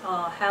drills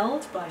are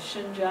held by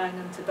Xinjiang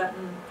and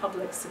Tibetan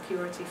public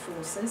security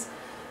forces,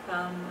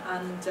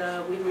 and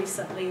we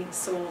recently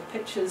saw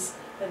pictures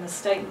in the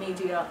state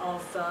media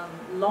of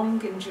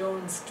long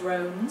endurance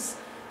drones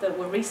that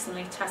were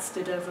recently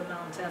tested over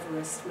Mount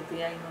Everest with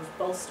the aim of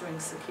bolstering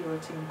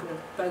security in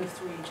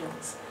both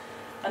regions.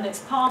 And it's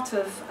part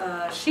of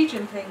Xi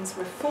Jinping's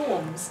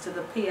reforms to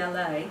the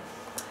PLA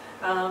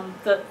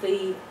that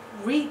the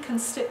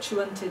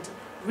reconstituted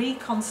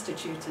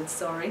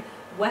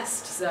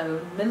West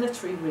Zone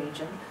military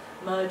region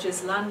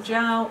merges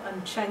Lanzhou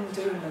and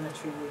Chengdu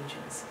military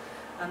regions.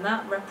 And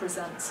that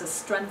represents a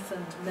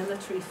strengthened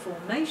military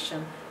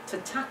formation to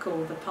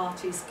tackle the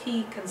party's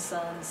key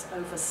concerns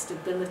over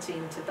stability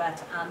in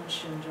Tibet and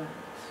Xinjiang.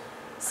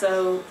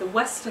 So the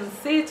Western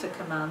Theatre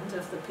Command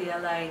of the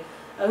PLA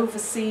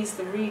oversees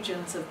the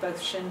regions of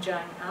both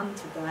Xinjiang and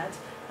Tibet,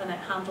 and it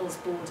handles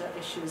border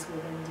issues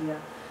with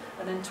India.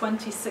 And in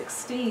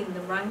 2016,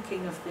 the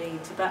ranking of the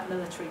Tibet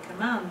Military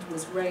Command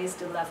was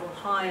raised a level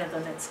higher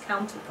than its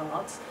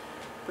counterparts,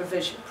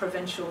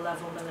 provincial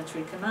level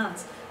military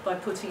commands, by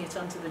putting it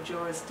under the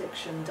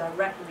jurisdiction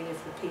directly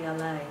of the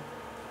PLA.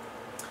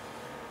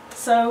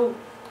 So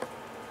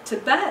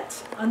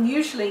Tibet,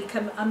 unusually,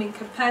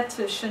 compared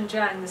to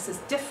Xinjiang, this is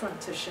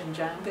different to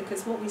Xinjiang,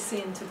 because what we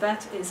see in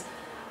Tibet is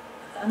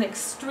an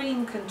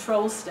extreme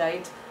control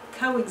state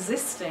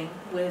coexisting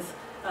with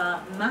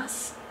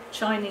mass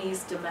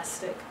Chinese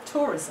domestic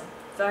tourism.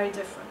 Very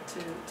different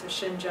to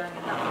Xinjiang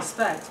in that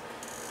respect.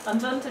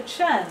 And under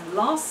Chen,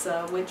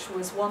 Lhasa, which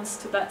was once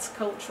Tibet's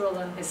cultural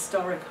and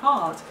historic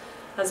heart,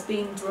 has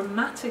been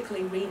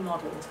dramatically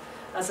remodeled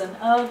as an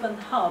urban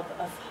hub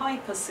of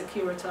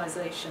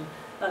hyper-securitization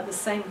at the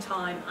same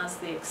time as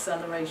the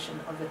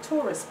acceleration of a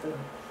tourist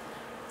boom.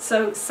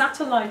 So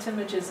satellite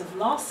images of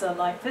Lhasa,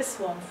 like this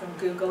one from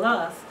Google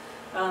Earth,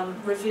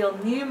 reveal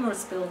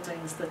numerous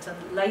buildings that are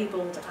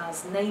labelled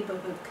as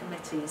neighbourhood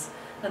committees,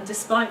 and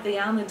despite the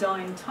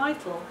anodyne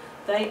title,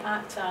 they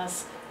act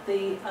as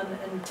an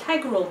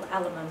integral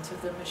element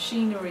of the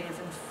machinery of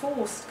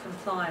enforced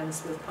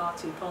compliance with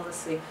party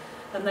policy,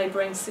 and they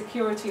bring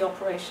security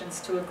operations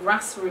to a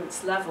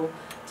grassroots level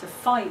to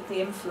fight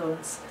the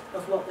influence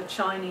of what the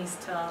Chinese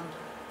term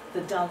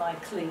the Dalai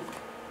clique.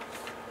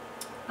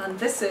 And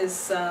this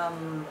is a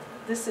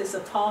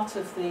part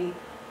of the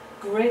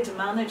grid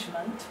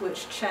management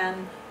which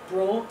Chen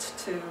brought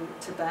to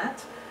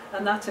Tibet,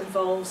 and that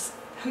involves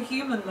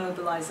human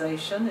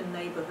mobilization in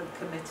neighborhood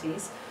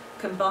committees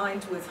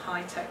combined with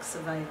high-tech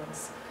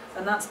surveillance.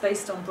 And that's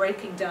based on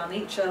breaking down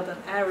each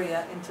urban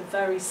area into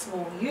very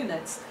small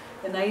units,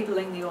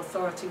 enabling the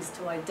authorities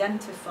to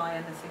identify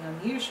anything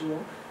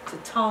unusual, to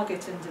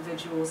target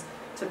individuals,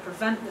 to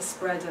prevent the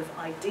spread of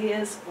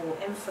ideas or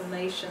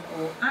information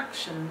or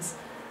actions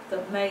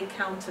that may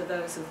counter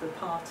those of the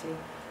party.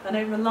 And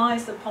it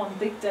relies upon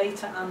big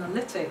data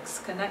analytics,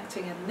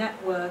 connecting a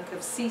network of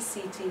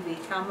CCTV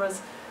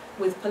cameras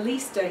with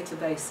police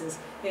databases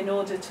in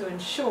order to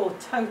ensure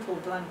total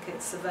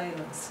blanket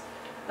surveillance.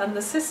 And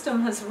the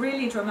system has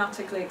really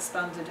dramatically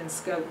expanded in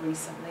scope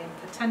recently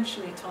and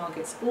potentially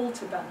targets all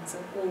Tibetans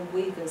and all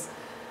Uyghurs,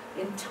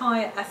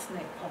 entire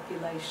ethnic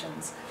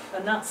populations.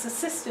 And that's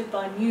assisted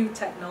by new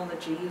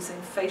technology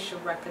using facial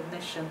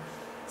recognition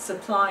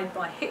supplied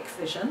by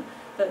Hikvision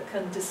that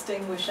can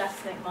distinguish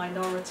ethnic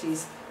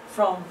minorities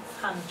from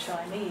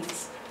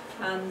Han-Chinese.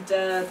 And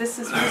this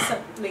has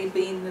recently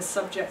been the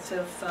subject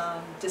of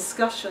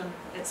discussion.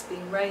 It's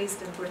been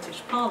raised in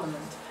British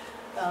Parliament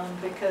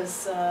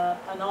because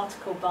an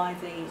article by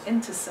The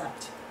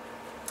Intercept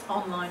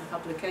online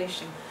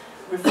publication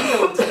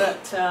revealed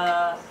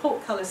that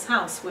Portcullis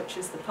House, which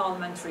is the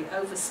Parliamentary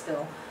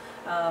Overspill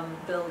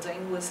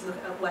building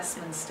at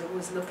Westminster,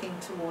 was looking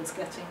towards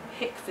getting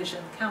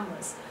Hikvision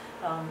cameras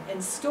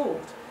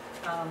installed,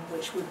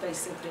 which would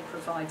basically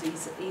provide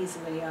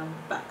easily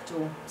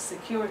backdoor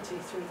security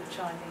through the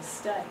Chinese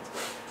state.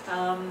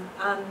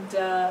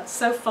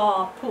 So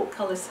far,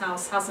 Portcullis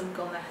House hasn't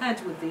gone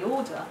ahead with the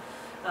order,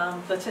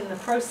 but in the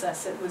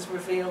process it was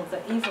revealed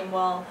that even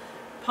while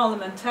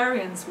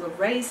parliamentarians were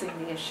raising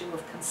the issue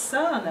of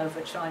concern over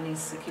Chinese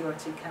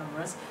security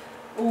cameras,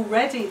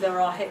 already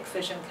there are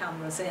Hikvision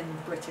cameras in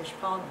British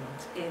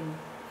Parliament, in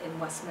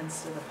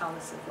Westminster, the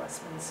Palace of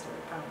Westminster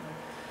apparently.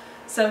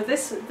 So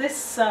this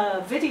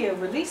video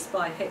released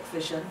by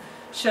Hikvision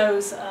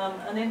shows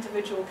an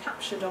individual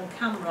captured on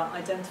camera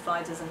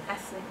identified as an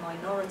ethnic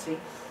minority,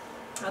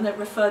 and it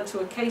referred to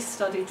a case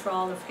study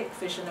trial of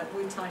Hikvision at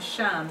Wutai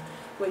Shan,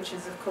 which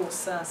is of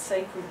course a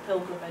sacred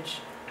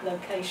pilgrimage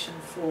location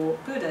for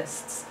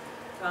Buddhists.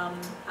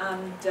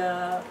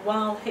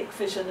 While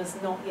Hikvision has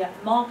not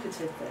yet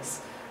marketed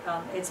this,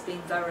 it's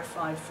been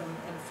verified from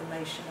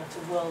information at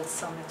a World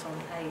Summit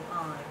on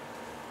AI.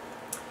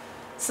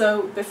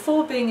 So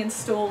before being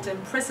installed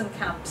in prison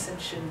camps in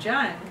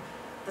Xinjiang,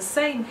 the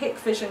same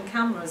Hikvision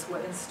cameras were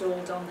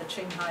installed on the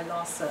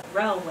Qinghai-Lhasa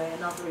railway,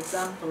 another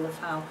example of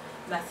how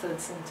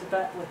methods in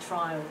Tibet were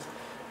trialled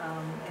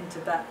in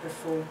Tibet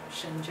before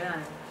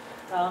Xinjiang.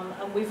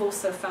 And we've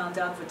also found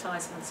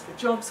advertisements for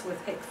jobs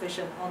with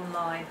Hikvision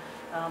online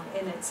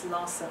in its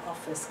Lhasa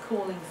office,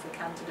 calling for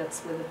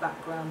candidates with a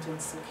background in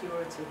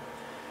security.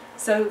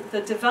 So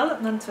the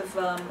development of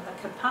a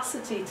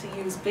capacity to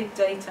use big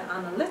data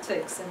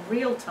analytics in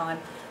real time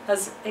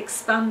has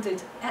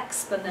expanded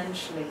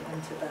exponentially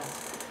in Tibet,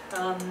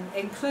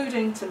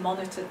 including to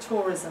monitor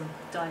tourism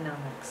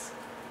dynamics.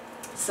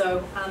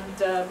 So,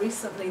 and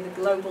recently the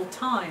Global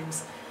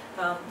Times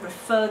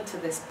referred to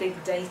this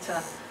big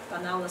data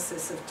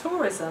analysis of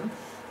tourism,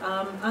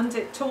 and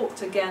it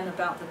talked again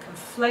about the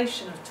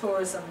conflation of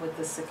tourism with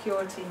the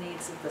security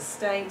needs of the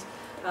state.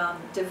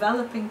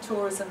 Developing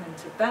tourism in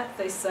Tibet,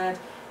 they said,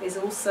 is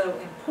also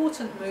an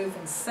important move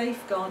in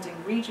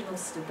safeguarding regional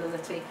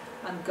stability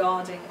and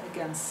guarding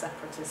against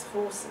separatist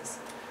forces.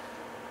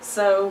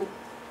 So,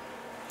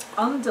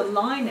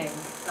 underlining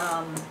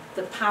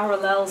the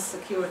parallel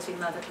security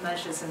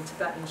measures in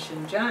Tibet and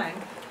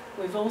Xinjiang,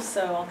 we've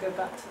also, I'll go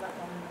back to that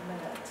one in a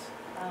minute.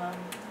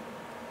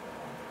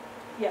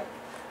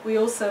 We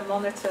also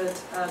monitored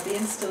the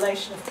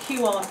installation of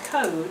QR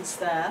codes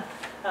there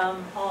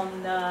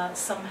on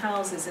some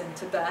houses in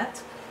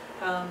Tibet,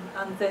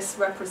 and this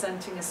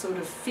representing a sort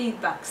of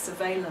feedback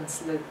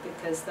surveillance loop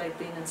because they've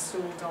been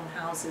installed on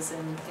houses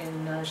in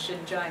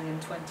Xinjiang in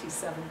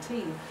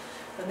 2017.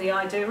 And the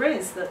idea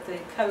is that the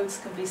codes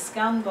can be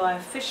scanned by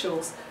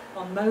officials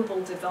on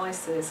mobile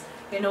devices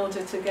in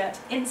order to get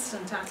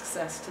instant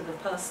access to the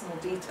personal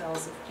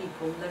details of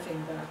people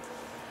living there.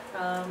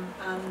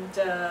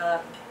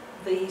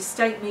 The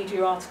state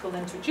media article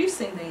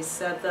introducing these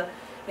said that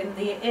in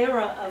the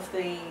era of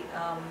the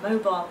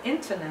mobile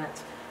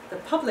internet, the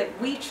public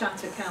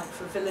WeChat account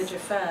for village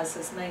affairs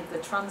has made the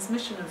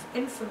transmission of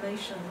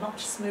information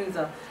much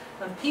smoother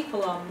and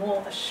people are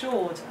more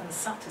assured and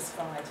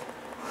satisfied.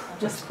 I'll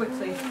just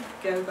quickly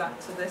go back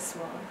to this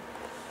one.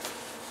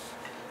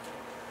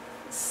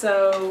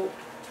 So,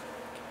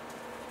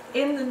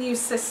 in the new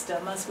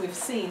system, as we've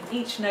seen,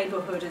 each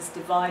neighbourhood is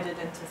divided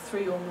into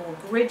 3 or more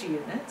grid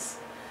units.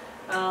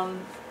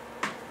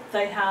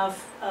 They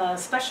have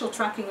special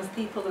tracking of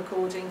people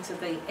according to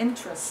the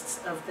interests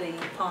of the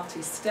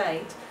party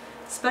state.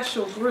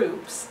 Special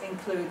groups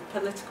include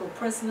political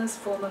prisoners,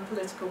 former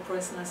political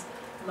prisoners,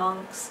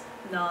 monks,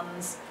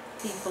 nuns,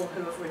 people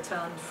who have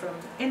returned from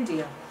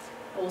India.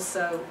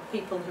 Also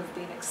people who have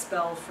been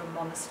expelled from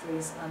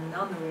monasteries and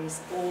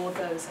nunneries, or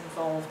those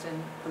involved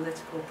in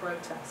political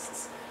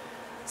protests.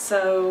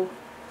 So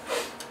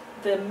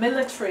the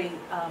military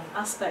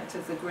aspect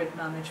of the grid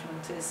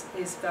management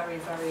is very,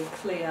 very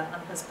clear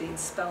and has been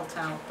spelt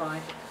out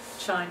by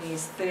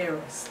Chinese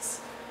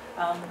theorists.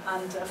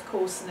 And of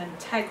course an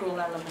integral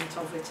element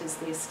of it is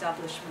the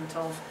establishment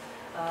of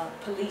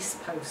police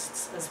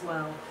posts as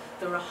well.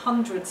 There are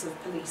hundreds of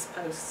police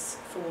posts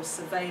for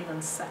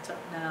surveillance set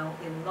up now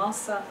in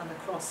Lhasa and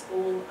across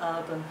all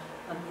urban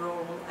and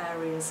rural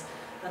areas,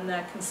 and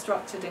they're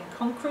constructed in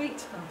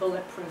concrete and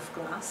bulletproof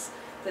glass.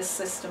 This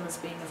system has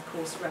been, of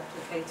course,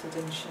 replicated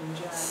in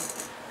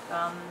Xinjiang.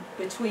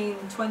 Between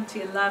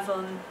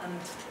 2011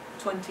 and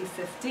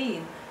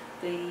 2015,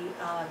 the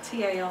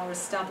TAR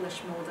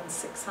established more than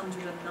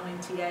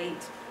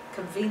 698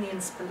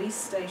 convenience police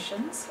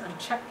stations and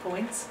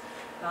checkpoints,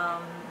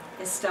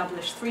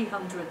 established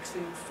 300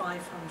 to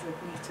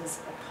 500 metres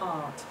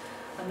apart.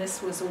 And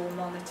this was all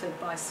monitored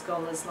by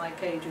scholars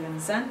like Adrian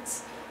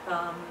Zentz,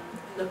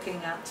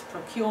 looking at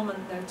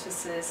procurement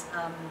notices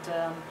and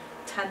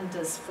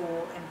tenders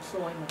for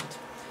employment.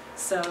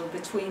 So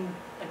between,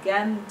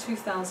 again,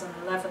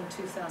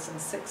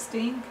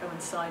 2011-2016,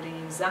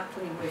 coinciding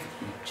exactly with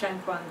Chen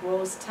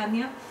Quanguo's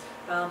tenure,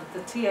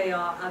 the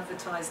TAR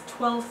advertised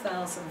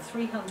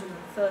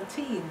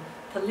 12,313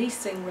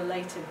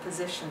 policing-related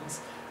positions,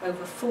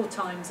 over 4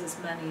 times as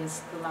many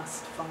as the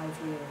last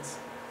 5 years.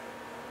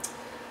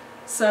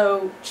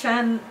 So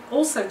Chen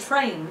also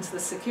trained the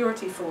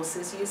security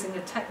forces using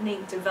a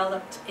technique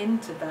developed in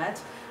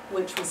Tibet,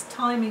 which was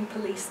timing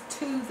police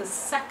to the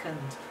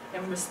second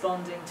in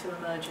responding to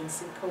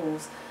emergency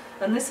calls.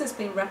 And this has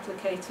been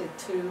replicated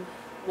to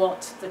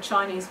what the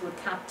Chinese would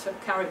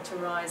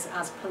characterize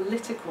as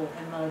political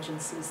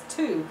emergencies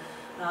too.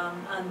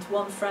 And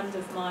one friend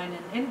of mine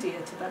in India,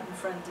 a Tibetan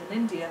friend in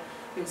India,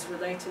 who's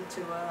related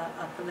to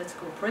a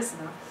political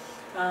prisoner,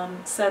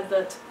 said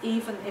that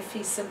even if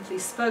he simply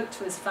spoke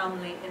to his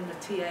family in the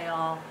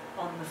TAR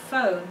on the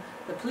phone,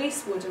 the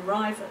police would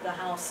arrive at the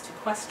house to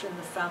question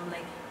the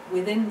family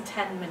within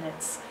 10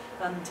 minutes,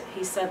 and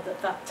he said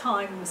that that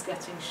time was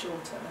getting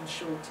shorter and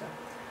shorter.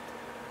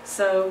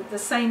 So the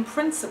same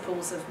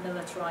principles of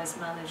militarized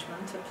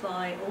management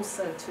apply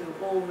also to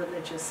all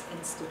religious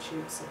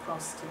institutes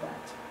across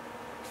Tibet.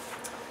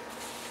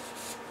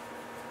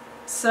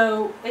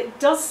 So it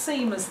does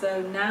seem as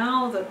though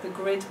now that the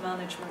grid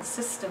management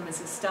system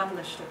is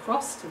established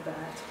across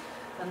Tibet,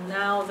 and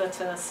now that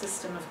a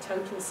system of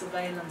total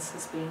surveillance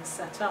has been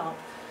set up,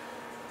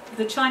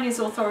 the Chinese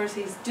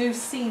authorities do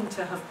seem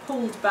to have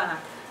pulled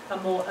back a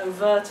more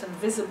overt and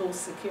visible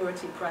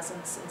security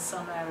presence in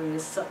some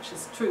areas, such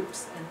as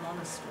troops in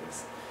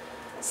monasteries.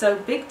 So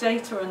big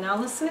data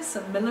analysis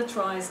and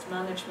militarized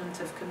management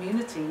of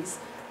communities,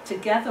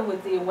 together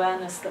with the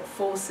awareness that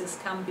forces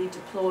can be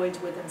deployed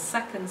within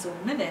seconds or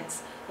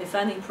minutes if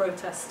any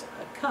protest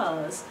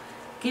occurs,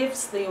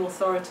 gives the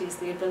authorities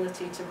the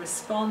ability to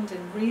respond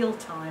in real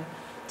time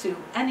to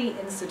any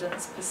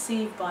incidents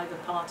perceived by the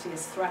party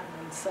as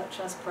threatening, such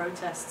as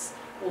protests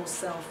or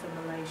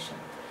self-immolation.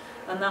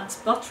 And that's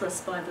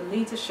buttressed by the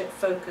leadership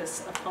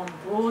focus upon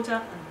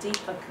broader and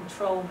deeper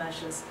control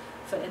measures,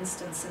 for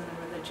instance in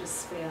the religious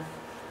sphere.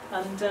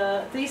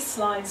 And these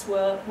slides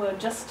were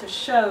just to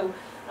show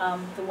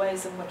the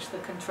ways in which the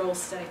control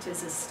state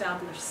is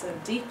established so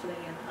deeply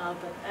in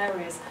urban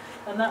areas.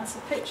 And that's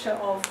a picture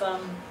of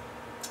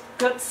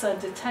Gutsa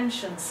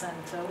Detention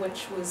Center,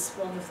 which was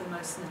one of the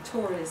most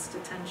notorious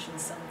detention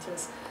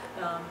centers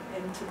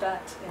in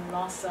Tibet, in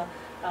Lhasa,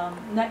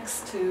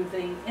 next to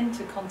the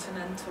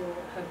Intercontinental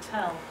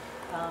Hotel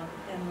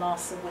in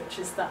Lhasa, which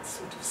is that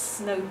sort of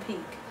snow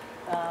peak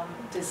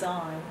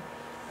design.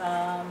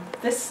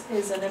 This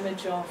is an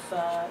image of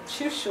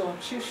Chushue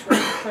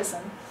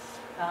prison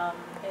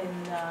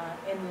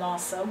in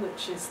Lhasa,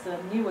 which is the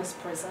newest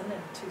prison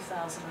in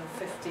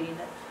 2015. It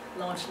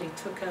largely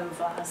took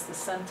over as the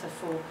center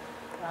for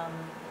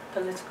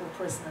political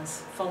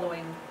prisoners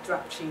following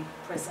Drapchi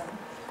prison.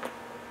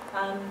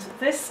 And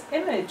this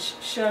image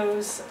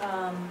shows,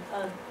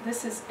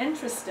 this is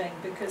interesting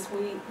because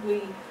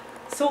we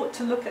sought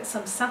to look at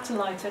some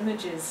satellite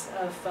images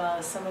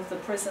of some of the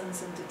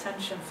prisons and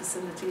detention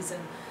facilities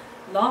in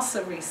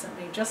Lhasa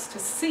recently, just to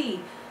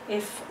see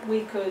if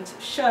we could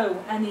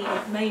show any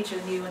major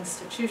new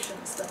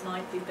institutions that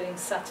might be being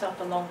set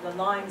up along the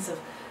lines of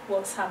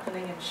what's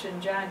happening in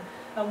Xinjiang.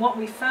 And what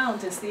we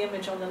found is the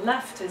image on the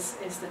left is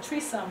the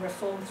Trisam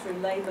reform through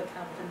labour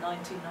camp in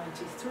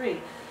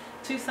 1993.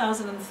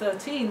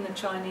 2013, the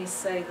Chinese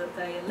say that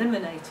they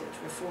eliminated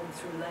reform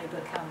through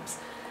labour camps.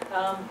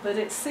 But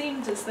it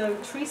seemed as though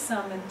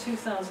Trisam in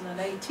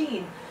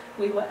 2018,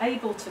 we were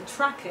able to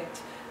track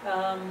it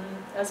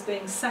as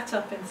being set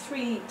up in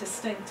 3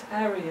 distinct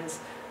areas,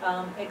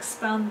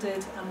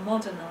 expanded and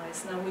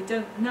modernised. Now we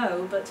don't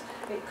know, but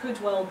it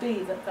could well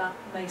be that that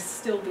may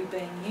still be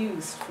being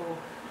used for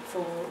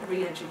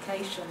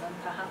re-education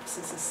and perhaps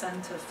as a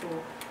centre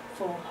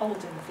for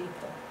holding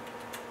people.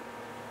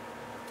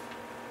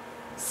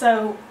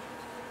 So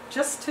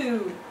just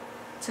to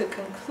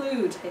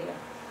conclude here,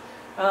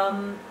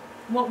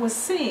 what we're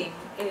seeing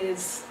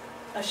is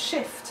a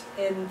shift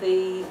in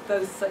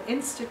both the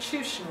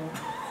institutional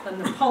and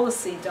the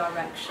policy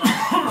direction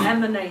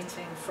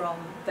emanating from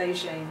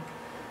Beijing.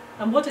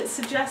 And what it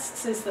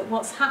suggests is that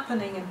what's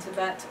happening in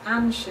Tibet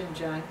and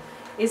Xinjiang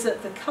is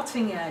at the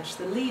cutting edge,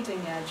 the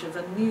leading edge of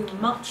a new,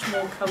 much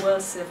more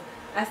coercive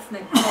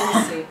ethnic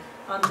policy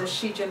under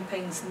Xi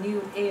Jinping's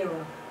new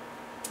era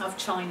of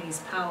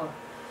Chinese power.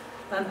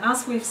 And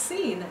as we've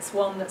seen, it's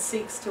one that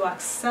seeks to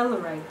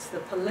accelerate the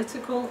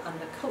political and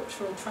the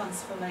cultural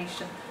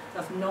transformation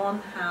of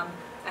non-Han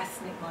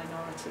ethnic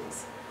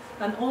minorities.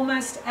 And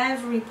almost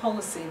every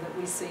policy that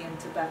we see in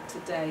Tibet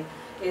today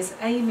is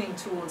aiming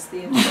towards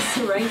the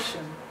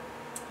evisceration,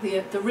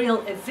 the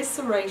real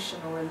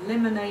evisceration or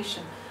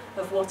elimination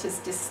of what is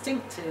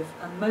distinctive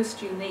and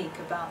most unique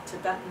about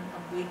Tibetan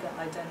and Uyghur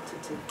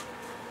identity.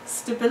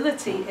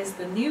 Stability is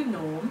the new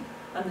norm,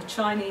 and the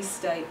Chinese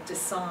state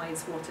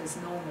decides what is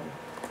normal.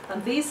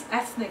 And these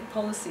ethnic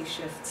policy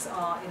shifts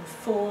are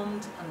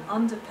informed and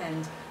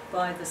underpinned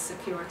by the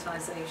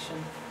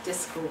securitization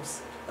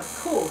discourse. Of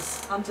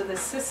course, under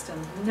this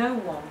system, no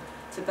one,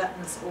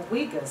 Tibetans or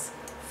Uyghurs,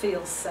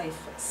 feels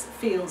safer.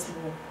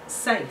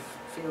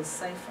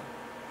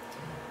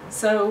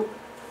 So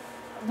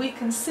we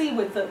can see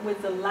with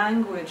the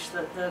language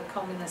that the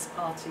Communist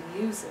Party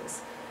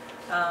uses,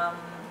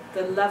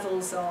 the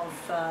levels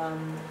of,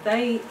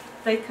 they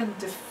can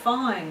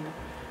define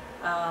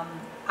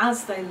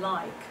as they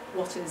like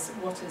what is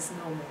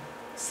normal.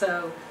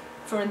 So,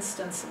 for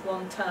instance,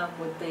 one term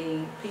would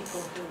be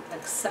people who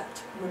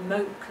accept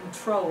remote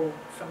control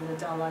from the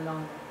Dalai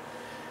Lama.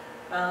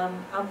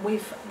 And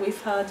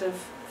we've heard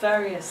of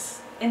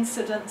various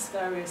incidents,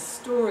 various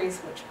stories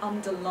which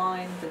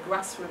underline the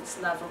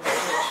grassroots level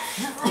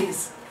at which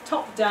these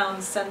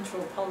top-down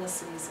central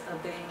policies are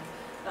being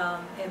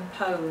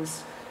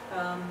imposed.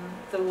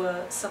 There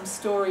were some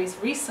stories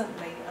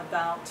recently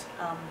about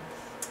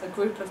a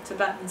group of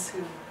Tibetans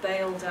who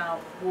bailed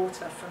out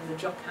water from the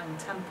Jokhang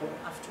temple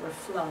after a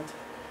flood,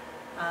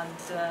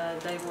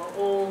 and they were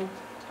all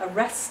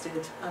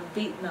arrested and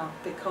beaten up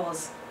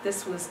because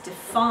this was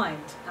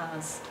defined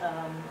as